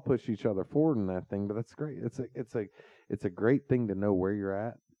 Right. We all push each other forward in that thing, but that's great. It's a great thing to know where you're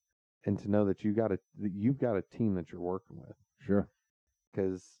at and to know that you've got a team that you're working with. Sure.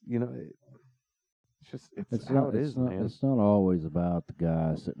 Because it's how not, it is, man. It's not always about the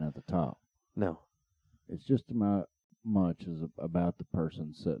guy sitting at the top. No. It's just about much as about the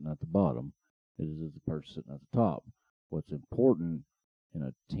person sitting at the bottom. It is the person sitting at the top. What's important in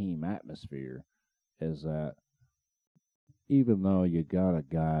a team atmosphere is that even though you got a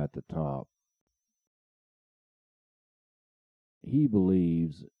guy at the top, he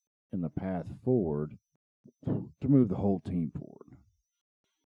believes in the path forward to move the whole team forward.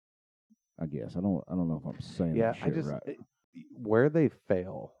 I guess I don't know if I'm saying that shit right. Where they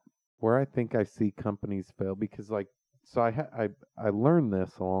fail, where I think I see companies fail, because I learned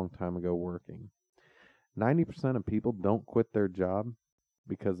this a long time ago working. 90% of people don't quit their job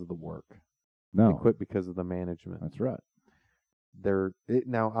because of the work. No, They quit because of the management. that's right.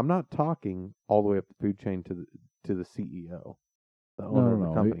 Now I'm not talking all the way up the food chain to the CEO, the owner of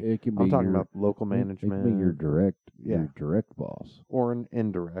the company. It can be I'm talking your, about local management. It can be your direct boss. Or an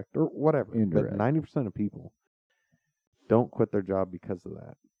indirect or whatever. Indirect. But 90% of people don't quit their job because of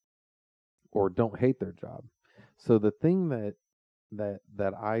that, or don't hate their job. So the thing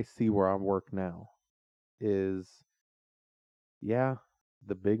that I see where I work now is,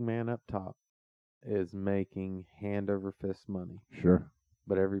 the big man up top is making hand over fist money, Sure.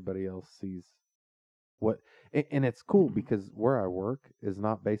 but everybody else sees what, and it's cool because where I work is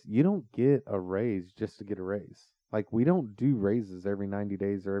not based. You don't get a raise just to get a raise. Like, we don't do raises every 90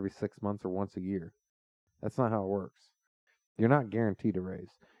 days or every 6 months or once a year. That's not how it works. You're not guaranteed a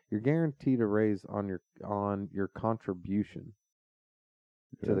raise. You're guaranteed a raise on your contribution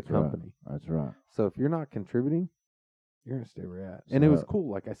to the company. Right. That's right. So if you're not contributing, you're gonna stay where you're at. So And it was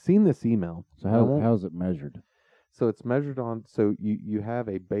cool. Like, I seen this email. So how's it measured? So it's measured on. So you have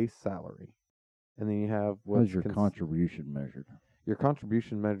a base salary, and then you have How's your contribution measured? Your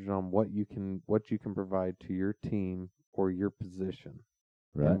contribution measured on what you can provide to your team or your position,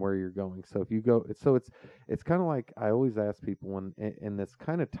 Right. and where you're going. So if you go, it's kind of like, I always ask people when, and this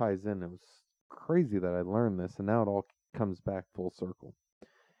kind of ties in. It was crazy that I learned this, and now it all comes back full circle.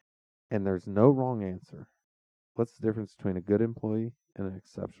 And there's no wrong answer. What's the difference between a good employee and an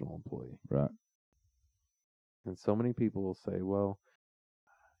exceptional employee? Right. And so many people will say, well,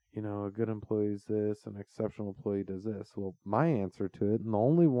 a good employee is this, an exceptional employee does this. Well, my answer to it, and the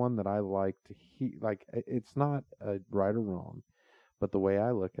only one that I like to hear, like, it's not a right or wrong, but the way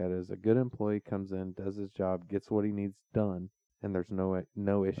I look at it is, a good employee comes in, does his job, gets what he needs done, and there's no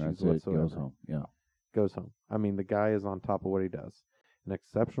issues That's whatsoever. It goes home. Yeah. Goes home. I mean, the guy is on top of what he does. An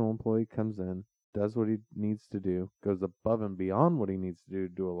exceptional employee comes in, does what he needs to do, goes above and beyond what he needs to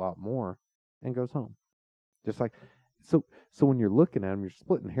do a lot more, and goes home. Just like, so when you're looking at him, you're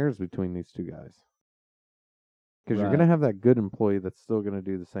splitting hairs between these two guys. Because you're Right. going to have that good employee that's still going to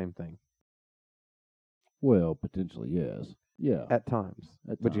do the same thing. Well, potentially, yes. Yeah. At times.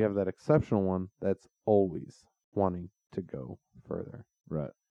 But you have that exceptional one that's always wanting to go further. Right.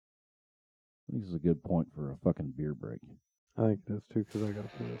 I think this is a good point for a fucking beer break. I think it is too, because I got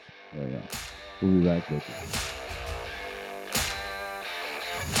to piss. Yeah. We'll be back with you.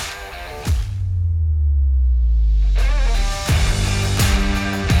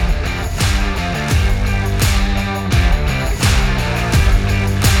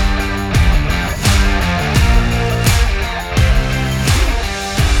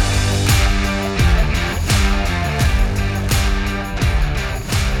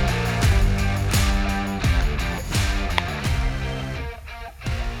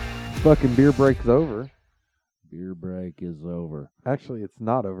 Fucking beer break's over. Beer break is over. Actually, it's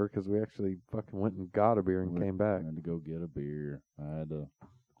not over, because we actually fucking went and got a beer and came back. I had to go get a beer. I had to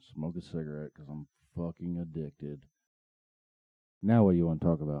smoke a cigarette because I'm fucking addicted. Now what do you want to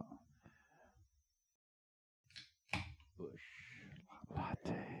talk about? Bush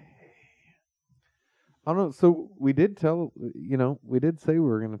Latte. I don't know. So we did say we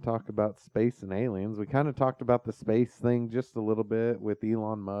were going to talk about space and aliens. We kind of talked about the space thing just a little bit with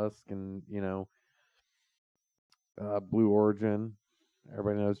Elon Musk and, Blue Origin.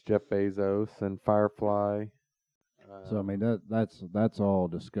 Everybody knows Jeff Bezos and Firefly. So I mean that's all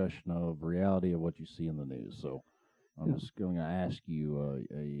discussion of reality of what you see in the news. So I'm just going to ask you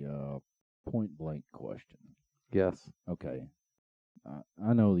a point blank question. Yes. Okay,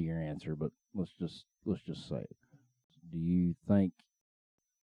 I know your answer, but let's just say it. Do you think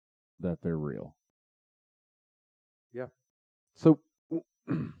that they're real? Yeah. So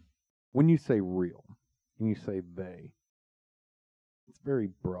when you say real, and you say they, it's very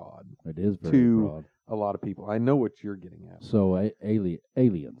broad It is very to broad. a lot of people. I know what you're getting at. So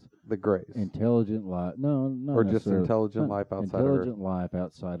aliens, The Greys. intelligent life. No, not Or just necessarily. intelligent No, life outside of Earth. intelligent life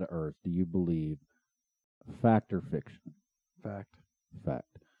outside of Earth. Do you believe? Fact or fiction? Fact.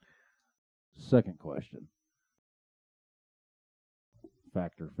 Fact. Second question.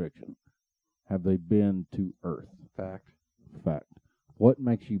 Fact or fiction? Have they been to Earth? Fact. Fact. What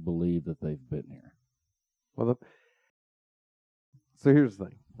makes you believe that they've been here? Well, so here's the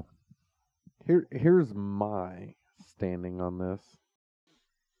thing. Here's my standing on this.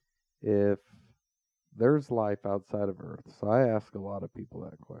 If there's life outside of Earth, so I ask a lot of people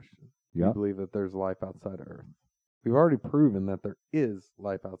that question. Do you Yep. believe that there's life outside of Earth? We've already proven that there is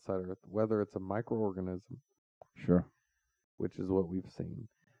life outside of Earth, whether it's a microorganism, Sure. which is what we've seen.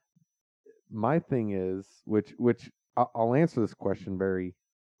 My thing is, which I'll answer this question very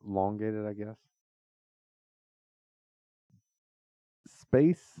elongated, I guess.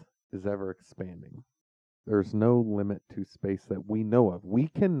 Space is ever expanding. There's no limit to space that we know of. We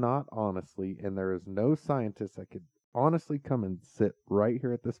cannot honestly, and there is no scientist that could honestly come and sit right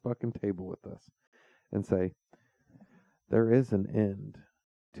here at this fucking table with us and say, there is an end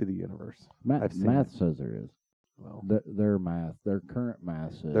to the universe. I've seen Math it. says there is. Well, Their math, their current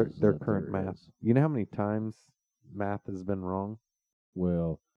math says their that current there math. is. You know how many times math has been wrong?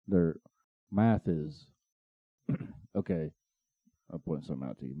 Well, their math is okay. I'll point something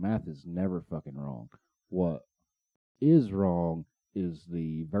out to you. Math is never fucking wrong. What is wrong is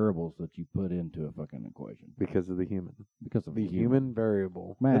the variables that you put into a fucking equation Because of the human. because of The human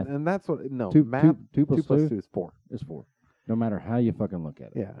variable. Math. And that's what, no, Two- math, two plus 2 plus two? 2 is 4. is 4. No matter how you fucking look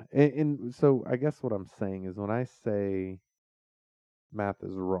at it. Yeah. And so I guess what I'm saying is when I say math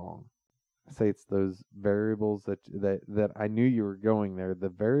is wrong, I say it's those variables that I knew you were going there. The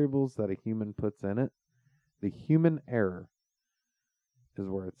variables that a human puts in it, the human error is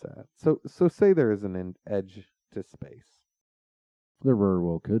where it's at. So say there is an edge to space. There very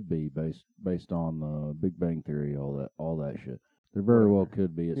well could be based on the Big Bang Theory, all that shit. There very well Whatever.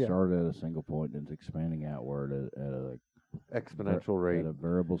 could be. It Yeah. started at a single point and it's expanding outward at a Exponential rate. at a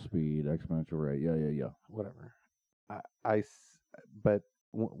variable speed, exponential rate. Yeah. Whatever. But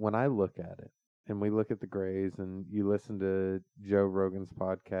when I look at it, and we look at the Greys, and you listen to Joe Rogan's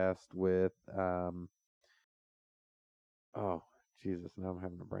podcast with, oh Jesus, now I'm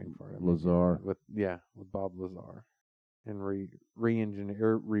having a brain fart. Lazar. with Bob Lazar, and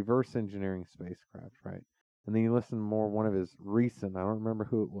reverse engineering spacecraft, right? And then you listen to more one of his recent. I don't remember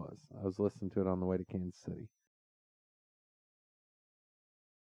who it was. I was listening to it on the way to Kansas City.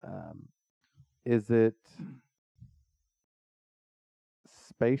 Is it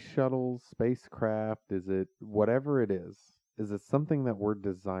space shuttles, spacecraft? Is it whatever it is? Is it something that we're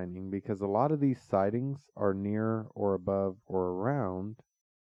designing? Because a lot of these sightings are near or above or around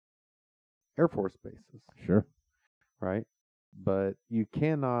Air Force bases, Sure. right? But you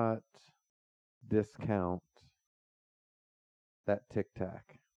cannot discount that tic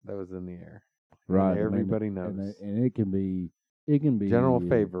tac that was in the air. Right. And everybody and knows. and it can be General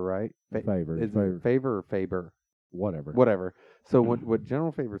Favor, right? Favor. Is Favor. it Favor or Faber? Whatever. Whatever. So what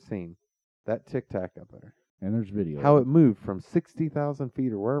General Favor's seen, that tic tac up there, And there's video. how it moved from 60,000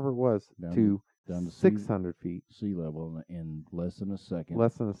 feet or wherever it was Down to to 600 feet, sea level in less than a second.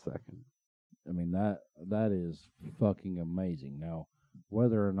 less than a second. I mean that is fucking amazing. Now,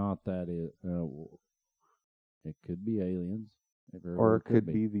 whether or not that is, it could be aliens, very Or well it could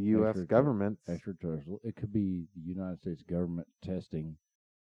be the U.S. government's. extraterrestrial. It could be the United States government testing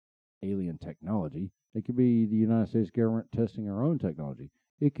alien technology. It could be the United States government testing our own technology.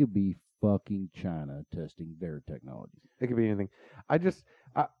 It could be fucking China testing their technology. It could be anything. I guess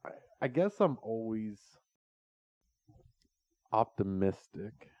I'm always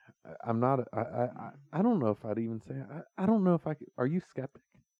optimistic. I'm not. I don't know if I'd even say. I don't know if I could. Are you skeptic?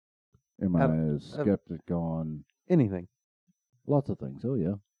 Am Have- I skeptic on Anything. lots of things? Oh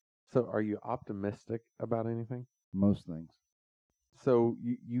yeah, So are you optimistic about anything? most things. So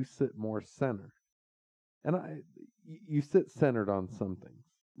you sit more centered, and you sit centered on some things.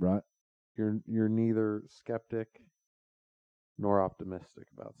 Right? You're neither skeptic nor optimistic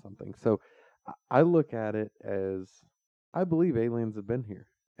about something. So I look at it as I believe aliens have been here,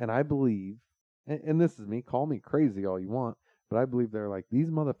 and I believe, and this is me. Call me crazy all you want, but I believe they're like, these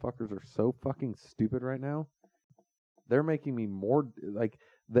motherfuckers are so fucking stupid right now. They're making me more like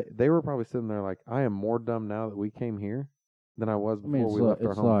they were probably sitting there like, I am more dumb now that we came here than I was I mean, before we left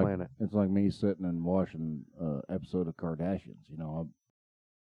our home planet. It's like me sitting and watching an episode of Kardashians.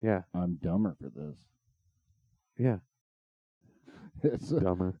 Yeah, I'm dumber for this. yeah, It's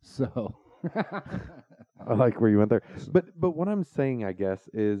dumber. so I like where you went there. But what I'm saying, I guess,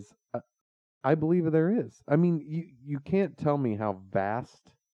 is I believe there is. I mean, you can't tell me how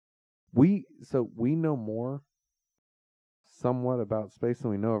vast we know more somewhat about space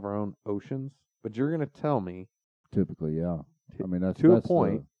than we know of our own oceans. But you're going to tell me Typically, yeah. I mean, that's to a that's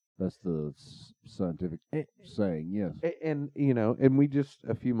point. that's the scientific Eh, saying. Yes. And and we just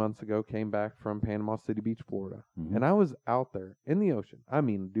a few months ago came back from Panama City Beach, Florida, Mhm. and I was out there in the ocean. I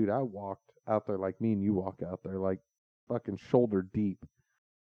mean, dude, I walked out there like me and you walk out there, like fucking shoulder deep.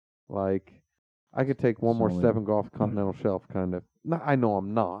 Like I could take one It's more only- step and go off the continental shelf, kind of. No, I know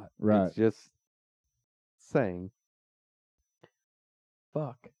I'm not. Right. It's just saying.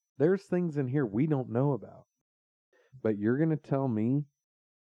 Fuck, there's things in here we don't know about, but you're gonna tell me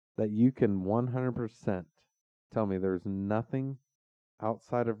that you can 100% tell me there's nothing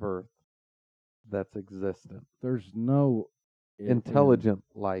outside of Earth that's existent. There's no Intelligent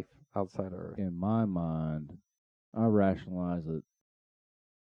life outside of Earth. In my mind, I rationalize it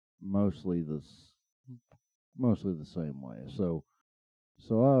mostly the same way. So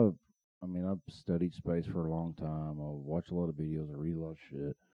I've studied space for a long time. I watch a lot of videos. I read a lot of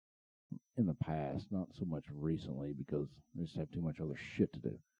shit in the past, not so much recently because I just have too much other shit to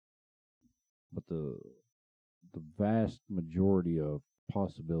do. But the vast majority of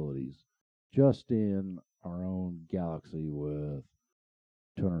possibilities just in our own galaxy with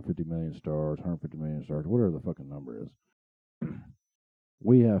 250 million stars, 150 million stars, whatever the fucking number is,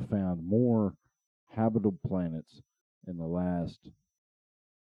 we have found more habitable planets in the last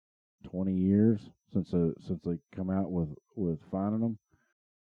 20 years since they come out with finding them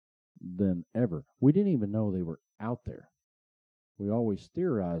than ever. We didn't even know they were out there. We always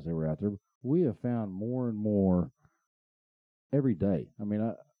theorized they were out there. We have found more and more every day. I mean,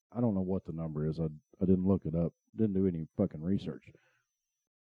 I don't know what the number is. I didn't look it up. Didn't do any fucking research.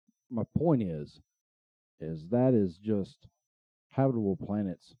 My point is that is just habitable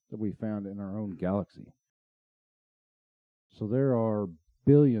planets that we found in our own galaxy. So there are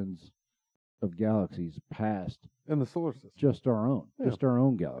billions of galaxies past In the solar system. just our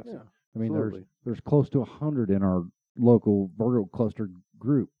own galaxy. Yeah, I mean, absolutely. there's close to 100 in our local Virgo cluster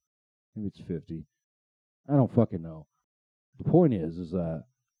group. Maybe it's 50. I don't fucking know. The point is that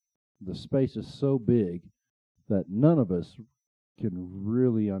the space is so big that none of us can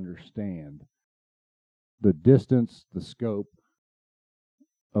really understand the distance, the scope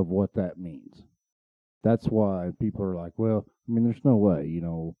of what that means. That's why people are like, well, I mean, there's no way,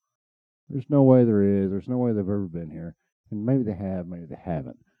 there's no way there's no way they've ever been here. And maybe they have, maybe they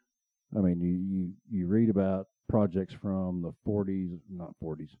haven't. I mean, you read about projects from the 40s, not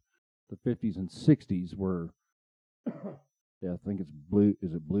 40s, the 50s and 60s where, yeah, I think it's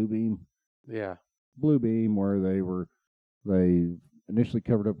Bluebeam? Yeah. Bluebeam, where they initially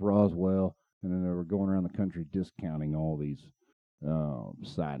covered up Roswell, and then they were going around the country discounting all these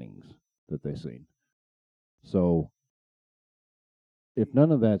sightings that they seen. So, if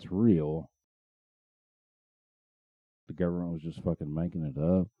none of that's real, the government was just fucking making it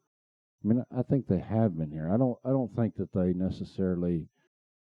up. I mean, I think they have been here. I don't think that they necessarily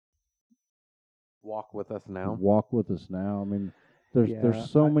Walk with us now. walk with us now. I mean, there's Yeah,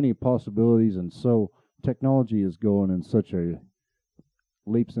 so many possibilities, and so technology is going in such a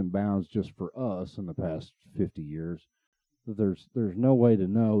leaps and bounds just for us in the past 50 years. That there's no way to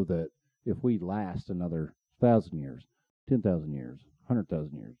know that if we last another 1,000 years, 10,000 years,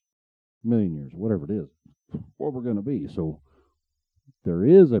 100,000 years, a million years, whatever it is, what we're going to be. So there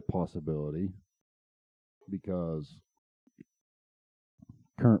is a possibility because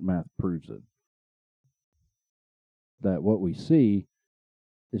current math proves it, that what we see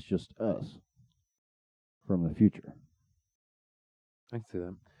is just us from the future. I can see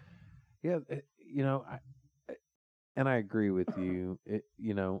that. Yeah, and I agree with you.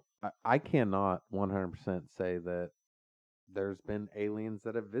 I cannot 100% say that there's been aliens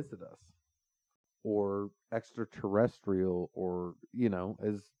that have visited us, or extraterrestrial, or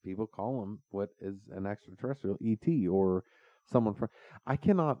as people call them, what is an extraterrestrial, ET, or someone from. I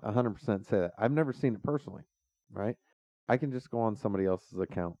cannot 100% say that. I've never seen it personally, right? I can just go on somebody else's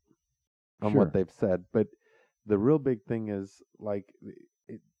account on what Sure. they've said, but the real big thing is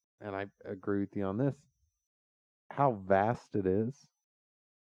and I agree with you on this, how vast it is,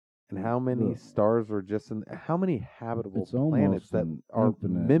 and how many stars are just how many habitable It's almost planets that an are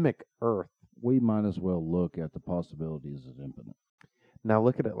infinite- mimic Earth. We might as well look at the possibilities as infinite. Now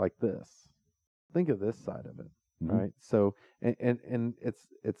look at it like this. Think of this side of it, Mhm. right? So, and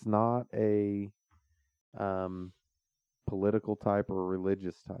it's not a political type or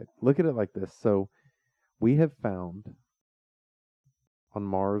religious type. Look at it like this. So, we have found on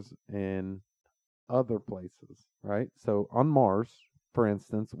Mars and other places, right? So on Mars, for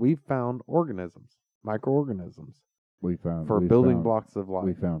instance, we found organisms, microorganisms, We found for we building found, blocks of life,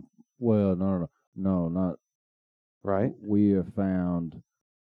 We found. Well, no, not. right? We have found.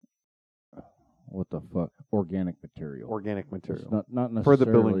 What the fuck? Organic material. Organic It's material not necessarily for the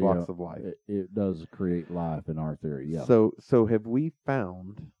building blocks of life. It does create life in our theory. Yeah. So have we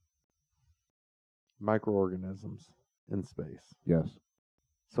found microorganisms in space? Yes.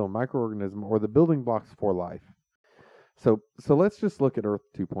 So a microorganism or the building blocks for life. So let's just look at Earth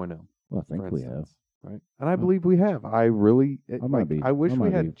 2.0. Well, I think for we have. instance, right? And I believe we have. I really I might be- I wish I we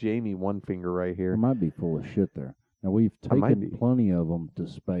might had be. Jamie One Finger right I here. might be full of shit there. Now we've I might taken be. plenty of them to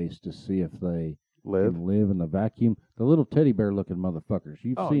space to see if they Live. can live in the vacuum. The little teddy bear looking motherfuckers.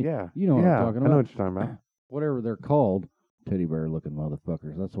 You've Oh seen. yeah. You know what yeah, I'm talking I about. know what you're talking about. Whatever they're called, teddy bear looking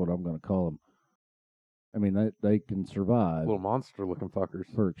motherfuckers. That's what I'm going to call them. I mean, they can survive Little monster looking fuckers.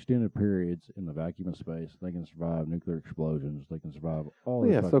 for extended periods in the vacuum of space. They can survive nuclear explosions. They can survive all Well,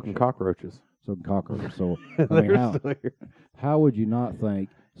 this yeah, fucking so can shit. cockroaches. So can cockroaches. So They're how- still here. how would you not think?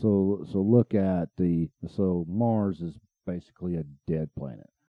 So look at so Mars is basically a dead planet.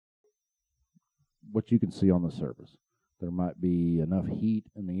 What you can see on the surface, there might be enough heat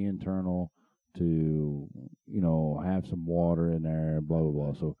in the internal to have some water in there, blah blah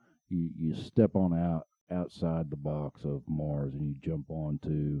blah. So you step on outside the box of Mars and you jump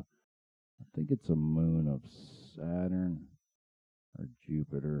onto, I think it's a moon of Saturn or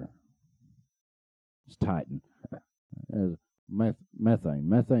Jupiter. It's Titan. As methane.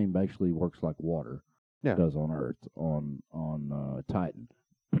 Methane basically works like water does on Earth on Titan.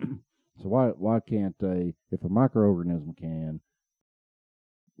 So why can't they? If a microorganism can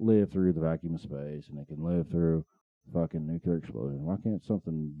live through the vacuum of space and they can live through fucking nuclear explosion, why can't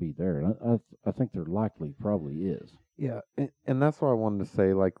something be there? And I think there likely probably is. Yeah, and that's what I wanted to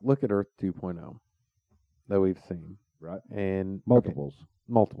say. Like, look at Earth 2.0 that we've seen, Right. and Multiples.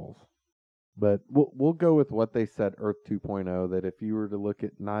 multiples. But we'll go with what they said, Earth 2.0. That if you were to look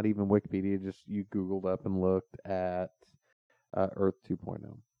at not even Wikipedia, just you Googled up and looked at Earth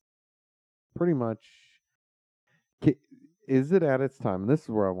 2.0, pretty much. Is it at its time? And this is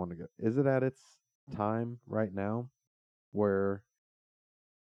where I want to go. Is it at its time right now, where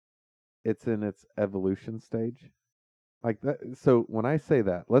it's in its evolution stage? Like that. So when I say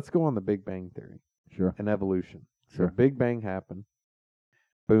that, let's go on the Big Bang Theory Sure. and evolution. Sure. So Big Bang happened.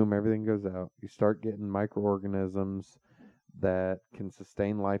 Boom, everything goes out. You start getting microorganisms that can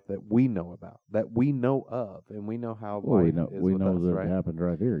sustain life that we know about, that we know of, and we know how Well, life we is know with us, that right? it happened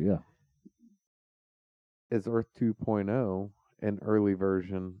right here. Yeah. Is Earth 2.0 an early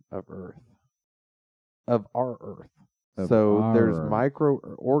version of Earth? Of our Earth. Of So our there's Earth.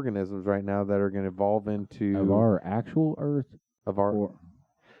 microorganisms right now that are going to evolve into Of our actual Earth, of our. or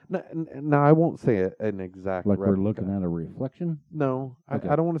No, I won't say an exact. like replica. we're looking at a reflection, No, Okay.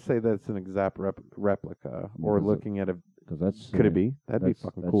 I don't want to say that it's an exact replica or Because looking at a. because that's Could it be? That'd be that's-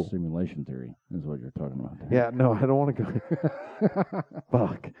 fucking that's cool. Simulation theory is what you're talking about. There. Yeah, no, I don't want to go.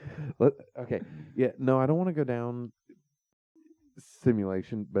 Fuck. Okay. Yeah, no, I don't want to go down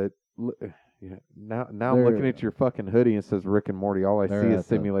simulation, but yeah, now I'm There- looking at your fucking hoodie and it says Rick and Morty. All I see They're is at the-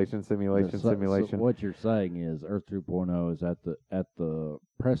 simulation. So what you're saying is Earth 3.0 is at the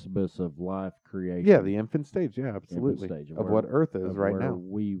precipice of life creation. Yeah, the infant stage. Yeah, infant absolutely. stage Of what Earth is of right where now.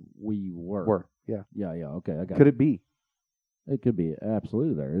 We were. Yeah. Yeah. Okay. I got Could it. it be? It could be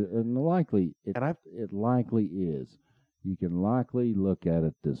absolutely there, and likely it And it likely is. You can likely look at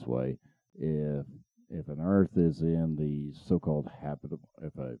it this way: if an Earth is in the so-called habitable,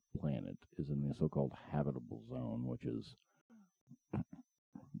 if a planet is in the so-called habitable zone, which is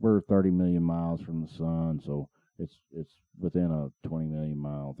we're 30 million miles from the sun, so it's within a 20 million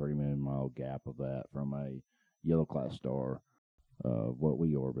mile, 30 million mile gap of that from a yellow class star, what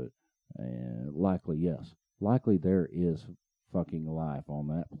we orbit, and likely there is fucking life on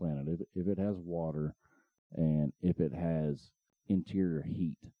that planet if it has water and if it has interior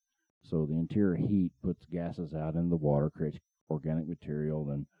heat. So the interior heat puts gases out in the water, creates organic material,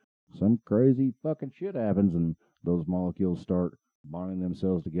 then some crazy fucking shit happens and those molecules start bonding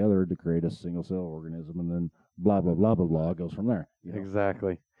themselves together to create a single cell organism, and then blah blah blah blah blah goes from there. You know?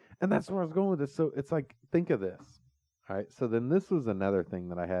 Exactly. And that's where I was going with this. So it's like, think of this. All right. So then this was another thing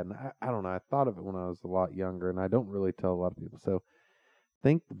that I had, and I don't know. I thought of it when I was a lot younger, and I don't really tell a lot of people. So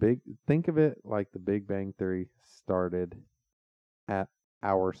think of it like the Big Bang Theory started at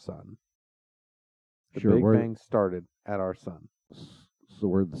our sun. The Sure, Big we're- Bang started at our sun. So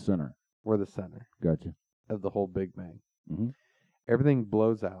we're the center. We're the center Gotcha. of the whole Big Bang. Mm-hmm. Everything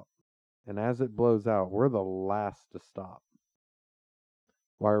blows out. And as it blows out, we're the last to stop.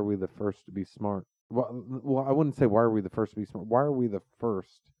 Why are we the first to be smart? Well, I wouldn't say why are we the first to be smart. Why are we the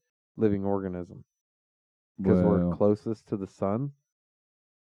first living organism? Because we're Well, closest to the sun.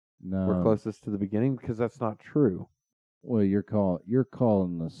 no. We're closest to the beginning. Because that's not true. Well, you're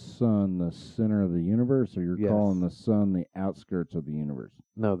calling the sun the center of the universe, or you're Yes. calling the sun the outskirts of the universe,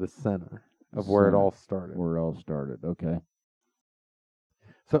 No, the center of The where it center. all started. where it all started. Okay.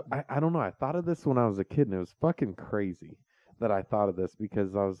 So I don't know. I thought of this when I was a kid, and it was fucking crazy that I thought of this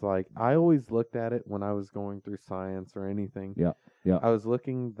because I was like, I always looked at it when I was going through science or anything. Yeah, yeah. I was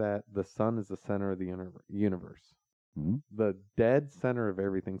looking that the sun is the center of the universe, Hmm. the dead center of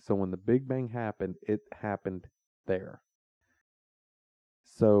everything. So when the Big Bang happened, it happened there.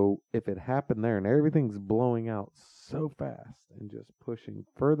 So if it happened there and everything's blowing out so fast and just pushing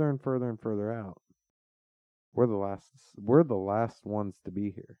further and further and further out, we're the last ones to be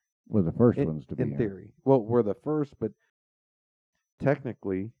here. We're the first In, ones to be in here. theory. Well, we're the first, but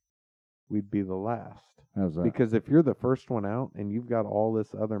technically we'd be the last. How's that? Because if you're the first one out and you've got all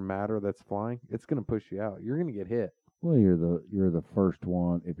this other matter that's flying, it's going to push you out. You're going to get hit. Well, you're the first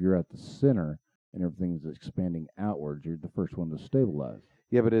one. If you're at the center and everything's expanding outwards, you're the first one to stabilize.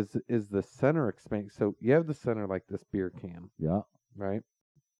 Yeah, but is the center expanding? So you have the center like this beer can, Yeah. right?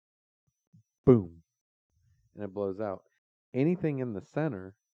 Boom. And it blows out. Anything in the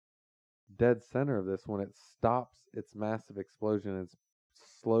center, dead center of this, when it stops its massive explosion, it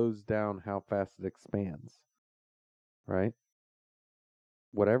slows down how fast it expands. Right?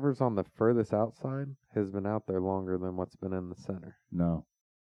 Whatever's on the furthest outside has been out there longer than what's been in the center. No.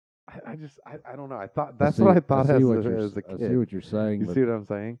 I don't know. I thought that's what I thought as a I kid. see what you're saying, You but, see what I'm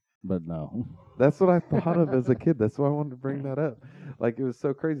saying? but no. That's what I thought of as a kid. That's why I wanted to bring that up. Like, it was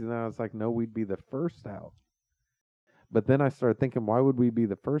so crazy. Then I was like, no, we'd be the first out. But then I started thinking, why would we be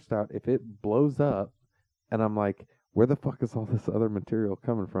the first out if it blows up? And I'm like, where the fuck is all this other material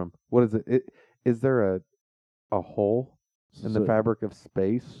coming from? What is it? Is there a hole in the fabric of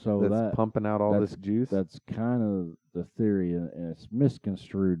space that's pumping out all this juice? That's kind of the theory, and it's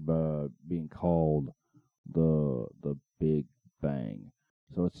misconstrued by being called the Big Bang.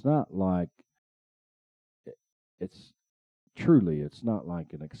 So it's not like it's not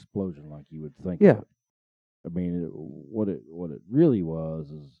like an explosion like you would think. Yeah. of it. I mean, what it really was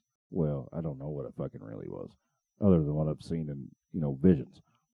is, well, I don't know what it fucking really was, other than what I've seen in visions.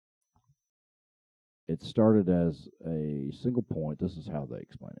 It started as a single point. This is how they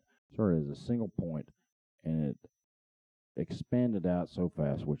explain it. It started as a single point, and it expanded out so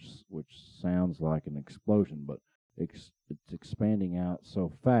fast, which sounds like an explosion, but it's expanding out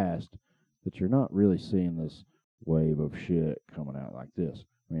so fast that you're not really seeing this wave of shit coming out like this.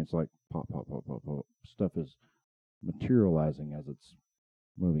 I mean, it's like pop, pop, pop, pop, pop. Stuff is materializing as it's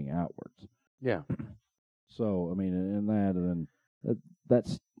moving outwards. Yeah. So, I mean, in that, and then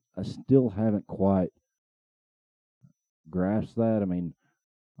that's, I still haven't quite grasped that. I mean,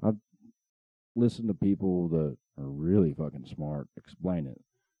 I've listened to people that are really fucking smart explain it.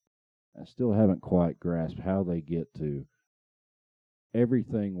 I still haven't quite grasped how they get to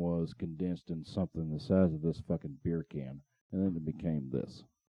everything was condensed in something the size of this fucking beer can, and then it became this.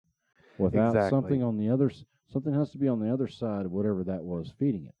 Without Exactly. something on the other, something has to be on the other side of whatever that was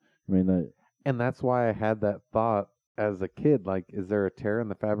feeding it. I mean, that. And that's why I had that thought as a kid. Like, is there a tear in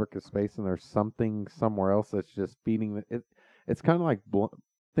the fabric of space and there's something somewhere else that's just feeding it? It's kind of like,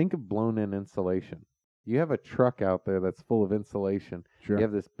 think of blown-in insulation. You have a truck out there that's full of insulation. Sure. You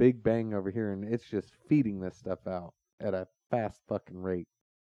have this big bang over here, and it's just feeding this stuff out at a fast fucking rate.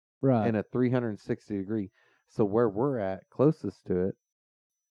 Right. In a 360 degree. So where we're at, closest to it,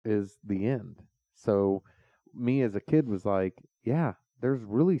 is the end. So me as a kid was like, yeah, there's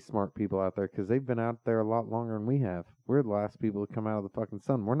really smart people out there because they've been out there a lot longer than we have. We're the last people to come out of the fucking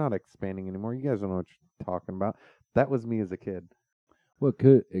sun. We're not expanding anymore. You guys don't know what you're talking about. That was me as a kid. Well,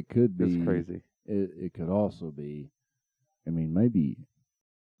 it could be. It's crazy. It could also be. I mean, maybe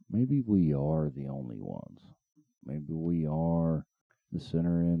we are the only ones. Maybe we are the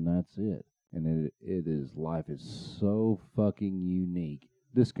center, and that's it. And it is, life is so fucking unique.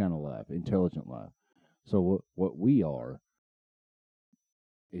 This kind of life, intelligent life. So what we are,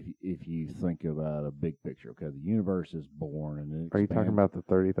 if you think about a big picture, okay, the universe is born and it Are you talking expands. about the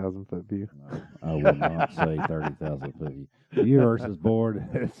 30,000 foot view? No, I would not say 30,000 feet. The universe is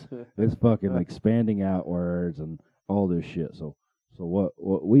born. It's fucking expanding outwards and all this shit. So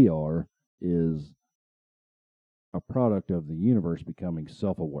what we are is a product of the universe becoming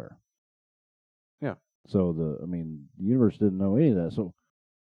self-aware. Yeah. So the universe didn't know any of that. So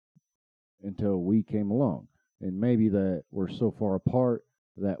until we came along, and maybe that we're so far apart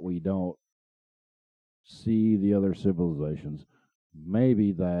that we don't see the other civilizations.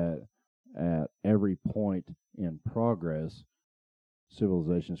 Maybe that at every point in progress,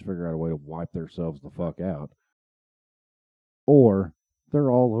 civilizations figure out a way to wipe themselves the fuck out, or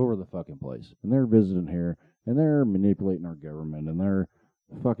they're all over the fucking place and they're visiting here and they're manipulating our government and they're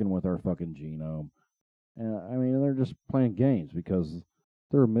fucking with our fucking genome. And I mean, they're just playing games because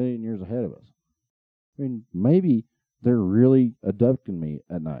they're a million years ahead of us. I mean, maybe they're really abducting me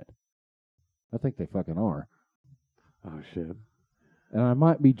at night. I think they fucking are. Oh shit. And I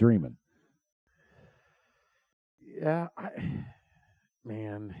might be dreaming. Yeah,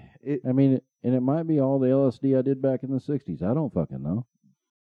 man. I mean, and it might be all the LSD I did back in the 60s. I don't fucking know.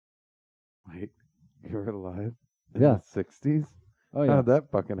 Wait, you were alive in Yeah. the 60s? Oh, yeah. How'd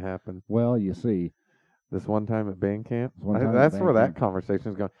that fucking happen? Well, you see. This one time at band camp? One time at That's band where that camp.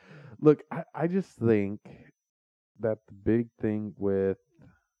 conversation's going. Look, I just think that the big thing with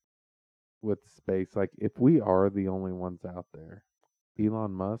space, like if we are the only ones out there,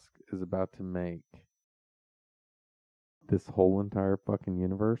 Elon Musk is about to make this whole entire fucking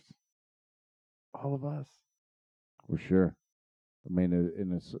universe all of us. For sure. I mean,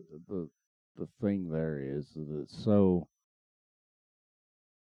 and it's the thing there is that it's so,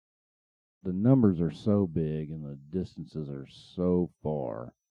 the numbers are so big and the distances are so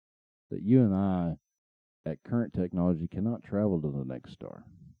far that you and I, at current technology, cannot travel to the next star.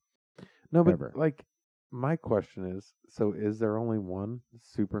 No, but Ever. like my question is, so is there only one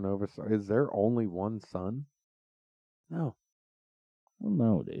supernova star? Is there only one sun? No. Well,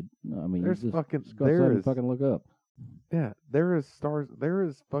 no, dude. No, I mean, There's you just, fucking just go outside there and is fucking look up. yeah, there is stars, there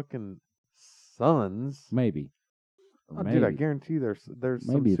is fucking suns. Maybe. Oh, Maybe. dude, I guarantee there's some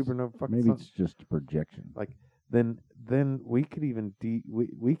Maybe it's- supernova fucking Maybe suns. it's just a projection. Like then we could even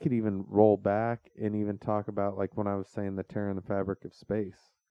we could even roll back and even talk about like when I was saying the tear in the fabric of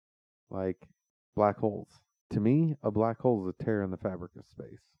space, like black holes. To me, a black hole is a tear in the fabric of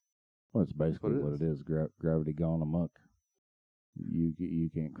space. Well, it's basically What what it it is. Gravity gone amok. You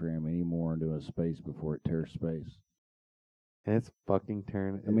can't cram any more into a space before it tears space. And it's fucking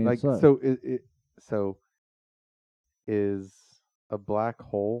tearing. I mean, like it's like- so is a black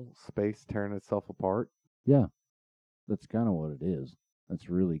hole space tearing itself apart? Yeah, that's kind of what it is. That's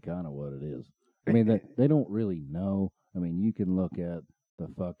really kind of what it is. I mean, they don't really know. I mean, you can look at the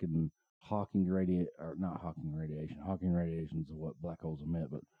fucking Hawking radiation, or not Hawking radiation. Hawking radiation is what black holes emit,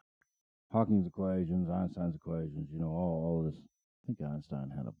 but Hawking's equations, Einstein's equations, you know, all this. I think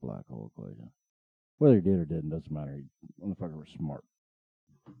Einstein had a black hole equation. Whether he did or didn't doesn't matter. The motherfucker was smart.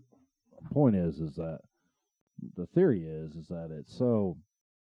 The point is that the theory is that it's so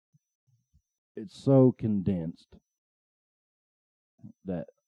condensed that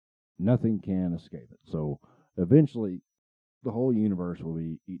nothing can escape it. So eventually, the whole universe will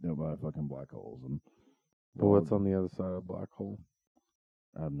be eaten up by fucking black holes. And But what's on the other side of a black hole?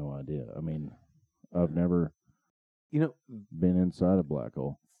 I have no idea. I mean, I've never You know, been inside a black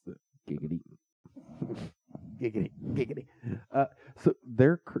hole. Giggity. giggity, giggity. So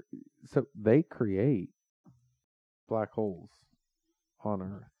so they create black holes on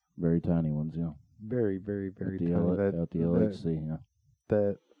Earth. Very tiny ones, yeah. Very, very, very At the, tiny. at the LHC, yeah.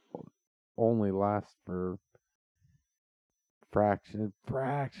 that only last for fractions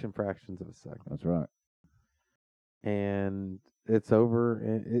of a second. That's right. And it's over.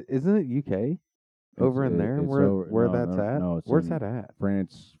 Isn't it UK? Over in there, it's where over- no, that's no, at? no, it's Where's in that at?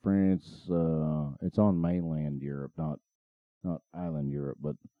 France, it's on mainland Europe, not island Europe,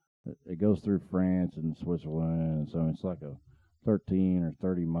 but it goes through France and Switzerland, so it's like a 13 or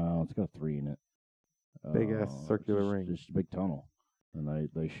 30 mile. It's got 3 in it. Big ass circular just, ring. Just a big tunnel, and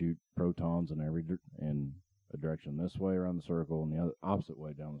they shoot protons in in a direction this way around the circle, and the other opposite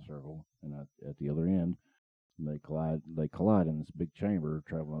way down the circle, and at the other end, and they collide in this big chamber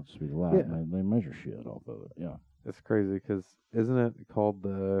traveling at the speed of light, Yeah. and they measure shit off of it. Yeah. It's crazy because isn't it called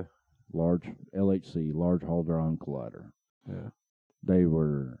the Large LHC, Large Hadron Collider. yeah? They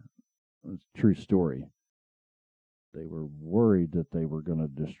were, it's a true story. They were worried that they were going to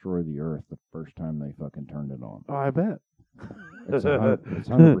destroy the Earth the first time they fucking turned it on. Oh, I bet. It's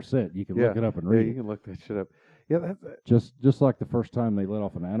 100%. You can look it up and Yeah, read you it. can look that shit up. Yeah, that's Just like the first time they let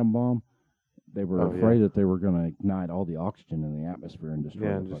off an atom bomb, they were Oh, yeah. afraid that they were going to ignite all the oxygen in the atmosphere and destroy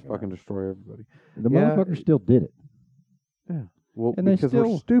yeah, the and just fucking fucking Earth. destroy everybody. The Yeah, motherfuckers still did it. Yeah, well, And they because we're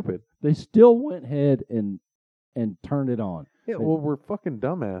still- stupid. They still went ahead and turned it on. Yeah, They- well, we're fucking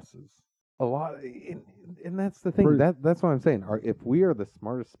dumbasses. A lot, and that's the thing. Prove- That's what I'm saying. If we are the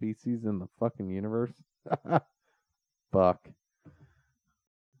smartest species in the fucking universe, fuck.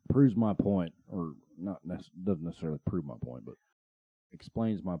 Proves my point, or doesn't necessarily prove my point, but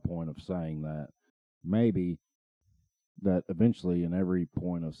explains my point of saying that maybe that eventually, in every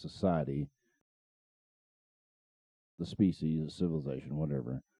point of society, the species, the civilization,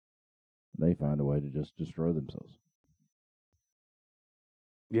 whatever, they find a way to just destroy themselves.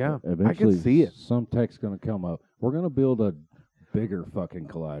 Yeah, I Eventually, can see it. some tech's going to come up. We're going to build a bigger fucking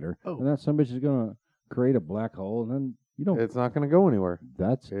collider, and that some bitch is going to create a black hole, and then It's not going to go anywhere.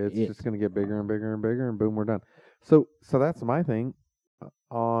 That's It's it. just going to get bigger and bigger and bigger, and boom, we're done. So that's my thing.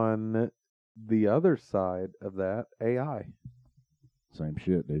 On the other side of that, AI. Same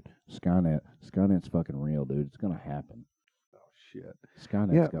shit, dude. Skynet's fucking real, dude. It's going to happen. Oh shit.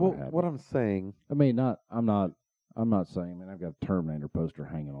 Skynet's going to happen. What I'm saying. I mean, I'm not saying. I mean, I've got a Terminator poster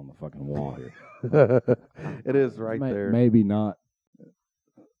hanging on the fucking wall here. It is right there. Maybe not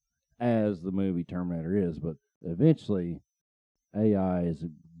as the movie Terminator is, but eventually AI is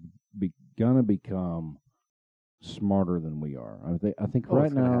gonna become smarter than we are. I think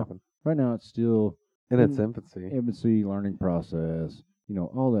right now it's still in its infancy. Learning process,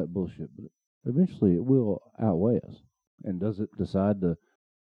 all that bullshit. But eventually it will outweigh us. And does it decide to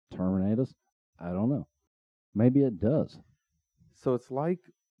terminate us? I don't know. Maybe it does. So it's like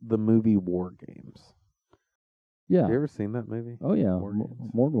the movie War Games. Yeah. You ever seen that movie? Oh yeah,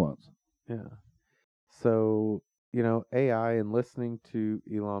 more than once. Yeah. So, AI and listening to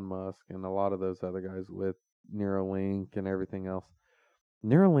Elon Musk and a lot of those other guys with Neuralink and everything else.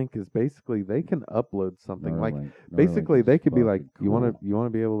 Neuralink is basically they can upload something basically they could be like, cool. you want to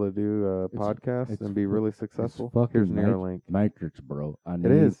be able to do a podcast and be really successful. Here's Neuralink. Matrix, bro.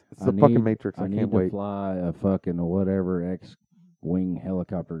 It's the fucking Matrix. I can't wait. To fly a fucking whatever X-wing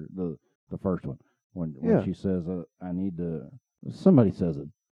helicopter, the first one. When she says, I need to. Somebody says it.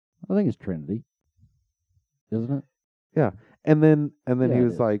 I think it's Trinity, isn't it? Yeah, and then Yeah, he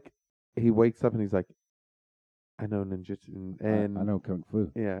was like, he wakes up and he's like, I know ninjutsu and I know kung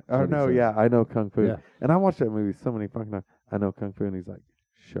fu. Yeah. That's what he says. Yeah, I know kung fu. Yeah. And I watched that movie so many fucking times. I know kung fu, and he's like,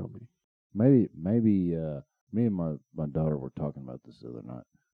 show me. Maybe me and my daughter were talking about this the other night.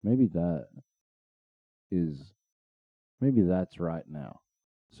 Maybe that's right now.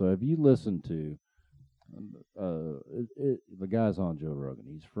 So if you listen to the guy's on Joe Rogan,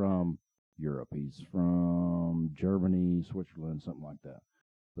 he's from Europe. He's from Germany, Switzerland, something like that.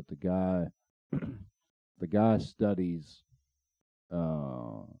 But the guy studies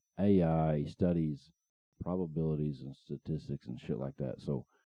AI, he studies probabilities and statistics and shit like that. So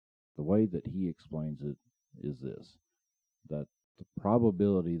the way that he explains it is this, that the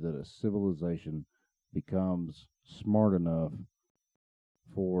probability that a civilization becomes smart enough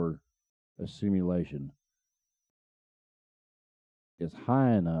for a simulation is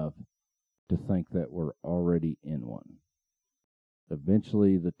high enough to think that we're already in one.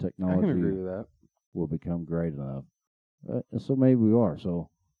 Eventually, the I technology can agree with that. will become great enough. So maybe we are. So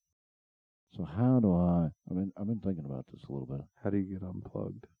how do I've been thinking about this a little bit. How do you get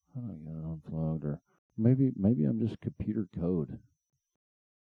unplugged? How do I get unplugged? Or maybe I'm just computer code.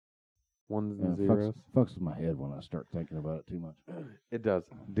 Ones and zeros. Fucks with my head when I start thinking about it too much. It does,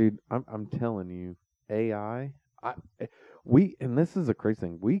 dude. I'm telling you, AI. And this is a crazy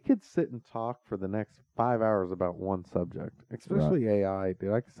thing. We could sit and talk for the next 5 hours about one subject, especially AI,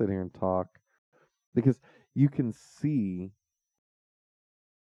 dude. I could sit here and talk because you can see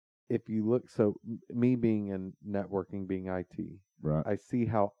if you look. So me being in networking, being IT, Right. I see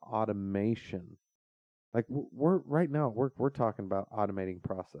how automation. Like we're right now at work, we're talking about automating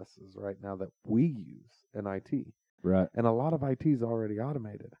processes right now that we use in IT. Right. And a lot of IT is already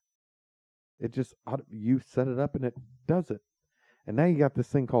automated. It just, you set it up and it does it. And now you got this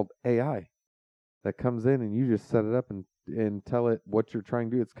thing called AI that comes in and you just set it up and tell it what you're trying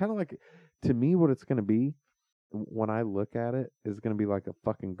to do. It's kind of like, to me, what it's going to be when I look at it is going to be like a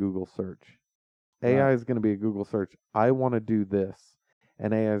fucking Google search. Right. AI is going to be a Google search. I want to do this.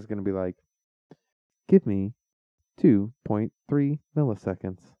 And AI is going to be like, give me 2.3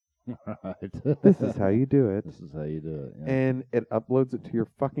 milliseconds. Right. This is how you do it. This is how you do it. Yeah. And it uploads it to your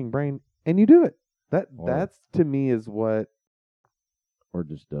fucking brain, and you do it. That's to me is what. Or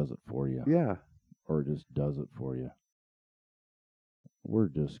just does it for you. Yeah. Or just does it for you. We're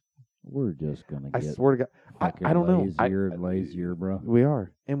just gonna I get. swear to God, I don't know. Lazier and lazier, bro. We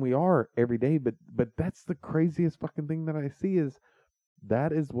are, and we are every day. But that's the craziest fucking thing that I see is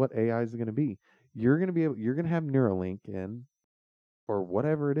that is what AI is going to be. You're going to have Neuralink in, or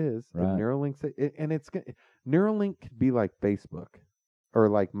whatever it is. Right. And Neuralink could be like Facebook, or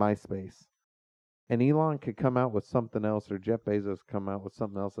like MySpace, and Elon could come out with something else, or Jeff Bezos come out with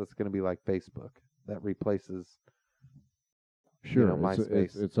something else that's going to be like Facebook that replaces. Sure,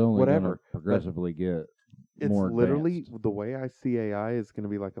 MySpace. It's only whatever. Gonna progressively get It's more literally advanced. the way I see AI is going to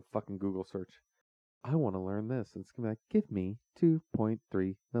be like a fucking Google search. I want to learn this. It's going to be like, give me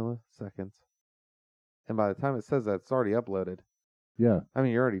 2.3 milliseconds. And by the time it says that, it's already uploaded. Yeah. I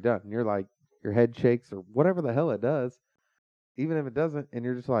mean, you're already done. You're like, your head shakes or whatever the hell it does. Even if it doesn't, and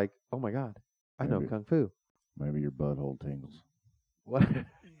you're just like, oh my God, I know Maybe. Kung Fu. Maybe your butthole tingles. What,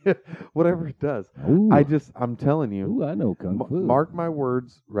 whatever it does. Ooh, I'm telling you, ooh, I know Kung Fu. mark my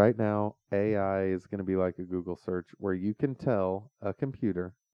words right now, AI is going to be like a Google search where you can tell a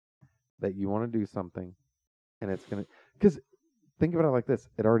computer that you want to do something, and it's going to, because think about it like this,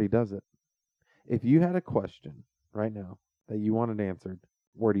 it already does it. If you had a question right now that you wanted answered,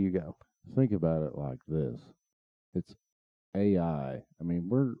 where do you go? Think about it like this. It's AI. I mean,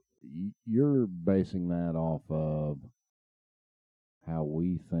 you're basing that off of how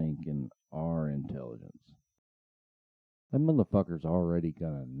we think in our intelligence. That motherfucker's already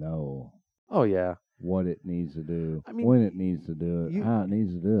gonna know Oh, yeah. what it needs to do, I mean, when it needs to do it, how it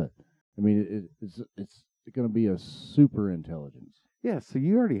needs to do it. I mean, it's going to be a super intelligence. Yeah, so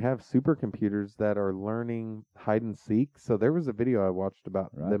you already have supercomputers that are learning hide and seek. So there was a video I watched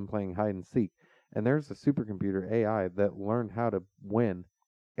about Right. them playing hide and seek, and there's a supercomputer AI that learned how to win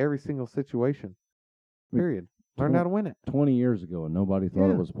every single situation. Period. Learned how to win it. 20 years ago, and nobody thought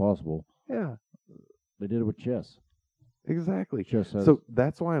Yeah. it was possible. Yeah, They did it with chess. exactly. Chess has, So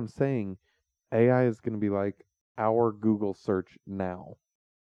that's why I'm saying AI is going to be like our Google search now,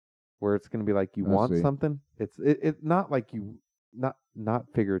 where it's going to be like you I want see. something. It's not like you not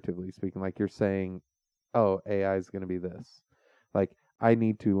figuratively speaking, like you're saying, oh, AI is going to be this. Like I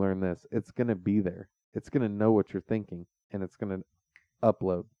need to learn this. It's going to be there. It's going to know what you're thinking, and it's going to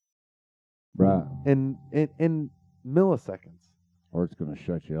upload right, in milliseconds. or it's going to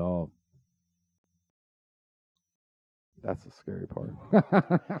shut you off. That's the scary part.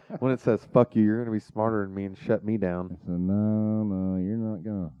 When it says "fuck you," you're going to be smarter than me and shut me down. So no, you're not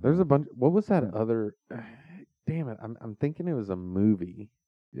gonna. There's a bunch. What was that other? Damn it! I'm thinking it was a movie.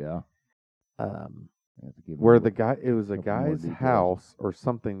 Yeah. Um, You have to give me where a the guy, it was a couple more guy's details. house or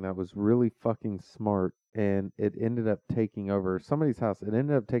something that was really fucking smart, and it ended up taking over somebody's house. It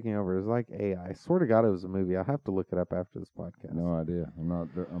ended up taking over. It was like AI. I swear to God, it was a movie. I'll have to look it up after this podcast. No idea. I'm not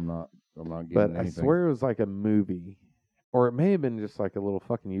getting But I anything. swear it was like a movie, or it may have been just like a little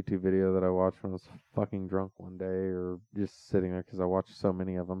fucking YouTube video that I watched when I was fucking drunk one day, or just sitting there because I watched so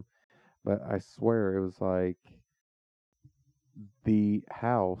many of them. But I swear it was like the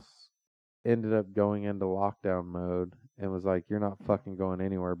house ended up going into lockdown mode and was like, you're not fucking going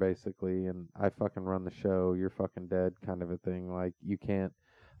anywhere, basically, and I fucking run the show, you're fucking dead, kind of a thing. Like, you can't,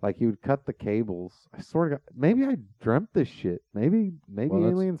 like, he would cut the cables. I swear to God, maybe I dreamt this shit. Maybe Well,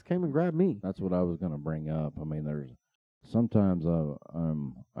 that's- aliens came and grabbed me. That's what I was gonna bring up. I mean, there's sometimes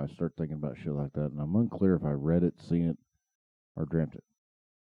I start thinking about shit like that, and I'm unclear if I read it, seen it, or dreamt it.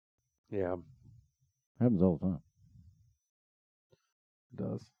 Yeah, Happens all the time. it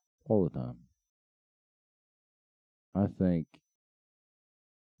does. All the time. I think,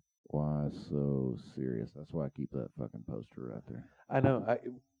 why so serious? That's why I keep that fucking poster right there. I know.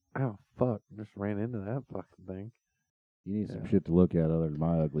 Oh, fuck. Just ran into that fucking thing. You need some Yeah. shit to look at other than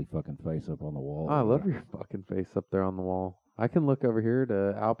my ugly fucking face up on the wall. Oh, I love your fucking face up there on the wall. I can look over here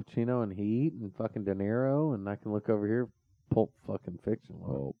to Al Pacino and Heat and fucking De Niro, and I can look over here, Pulp fucking Fiction. One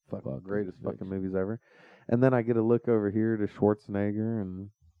of the Pulp fucking fucking greatest fucking Fiction. movies ever. And then I get to look over here to Schwarzenegger and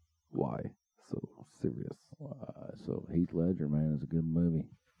why? So serious. So Heath Ledger, man, is a good movie.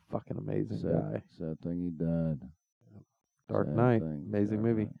 Fucking amazing guy. Sad thing he died. Dark Sad Knight. thing, Amazing Dark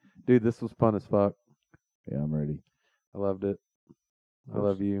movie. Knight. Dude, this was fun as fuck. Yeah, I'm ready. I loved it. I Course.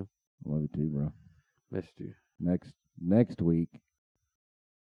 love you. I love you too, bro. Missed you. Next week,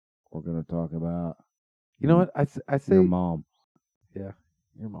 we're gonna talk about You know what? I say your mom. your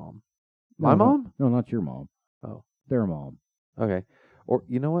mom. No, My no, mom? No, not your mom. Oh. Their mom. Okay. Or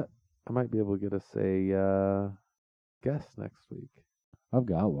you know what? I might be able to get us a guest next week. I've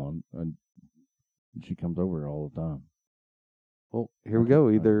got one, and she comes over all the time. Well, here we go.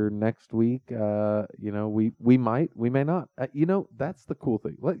 Either next week, we might, we may not. That's the cool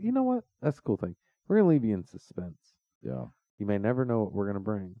thing. You know what? That's the cool thing. We're gonna leave you in suspense. Yeah. You may never know what we're gonna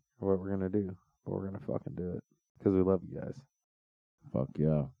bring or what we're gonna do, but we're gonna fucking do it because we love you guys. Fuck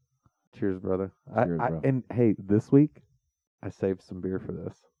yeah. Cheers, brother. Cheers, bro. And hey, this week I saved some beer for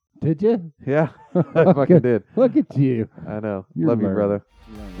this. Did you? Yeah, I fucking did. Look at you. I know. You're Love you, learning. brother.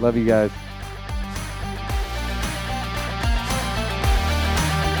 Love you guys.